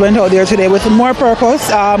girls went out there today with more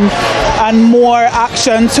purpose and more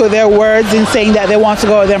action to their words in saying that they want to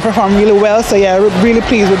go out there and perform really well. So yeah, really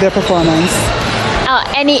pleased with their performance.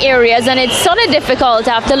 Any areas, and it's sort of difficult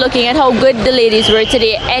after looking at how good the ladies were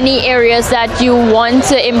today, any areas that you want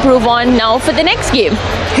to improve on now for the next game?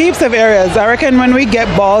 Heaps of areas. I reckon when we get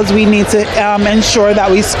balls, we need to ensure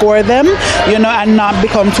that we score them, and not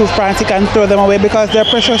become too frantic and throw them away because they're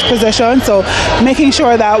precious possessions. So making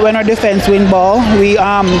sure that when our defense win ball, we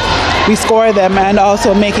score them, and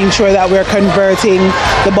also making sure that we're converting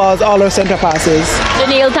the balls, all our center passes.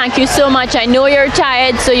 Janelle, thank you so much. I know you're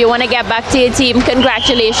tired, so you want to get back to your team.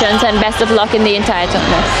 Congratulations and best of luck in the entire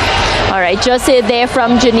tournament. All right, just there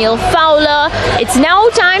from Janelle Fowler. It's now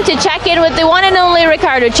time to check in with the one and only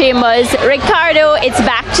Ricardo Chambers. Ricardo, it's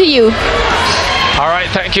back to you. All right,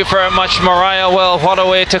 thank you very much, Mariah. Well, what a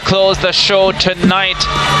way to close the show tonight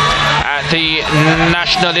at the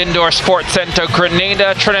National Indoor Sports Center,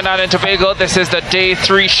 Grenada, Trinidad and Tobago. This is the day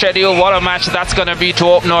 3 schedule. What a match that's going to be to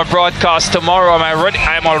open our broadcast tomorrow.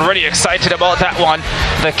 I'm already excited about that one.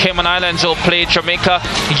 The Cayman Islands will play Jamaica.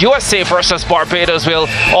 USA versus Barbados will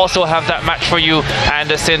also have that match for you. And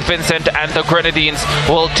the St. Vincent and the Grenadines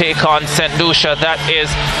will take on St. Lucia. That is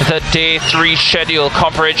the day 3 schedule.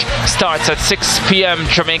 Coverage starts at 6 p.m.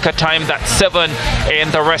 Jamaica time. That's 7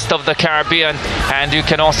 in the rest of the Caribbean. And you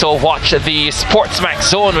can also watch the SportsMax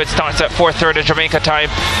zone, which starts at 4:30 Jamaica time,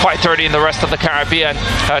 5:30 in the rest of the Caribbean,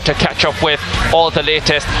 to catch up with all the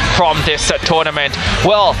latest from this tournament.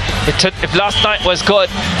 Well, if last night was good,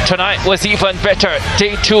 tonight was even better.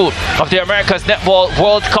 Day 2 of the America's Netball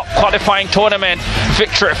World Cup qualifying tournament.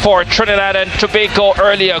 Victory for Trinidad and Tobago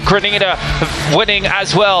earlier. Grenada winning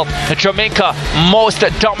as well. Jamaica most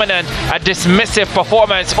dominant, a dismissive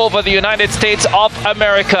performance over the United States of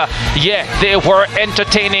America. Yeah, they were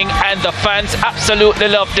entertaining and the fans absolutely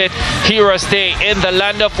loved it. Heroes Day in the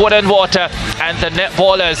land of wood and water, and the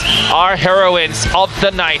netballers are heroines of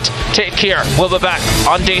the night. Take care. We'll be back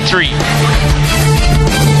on day 3.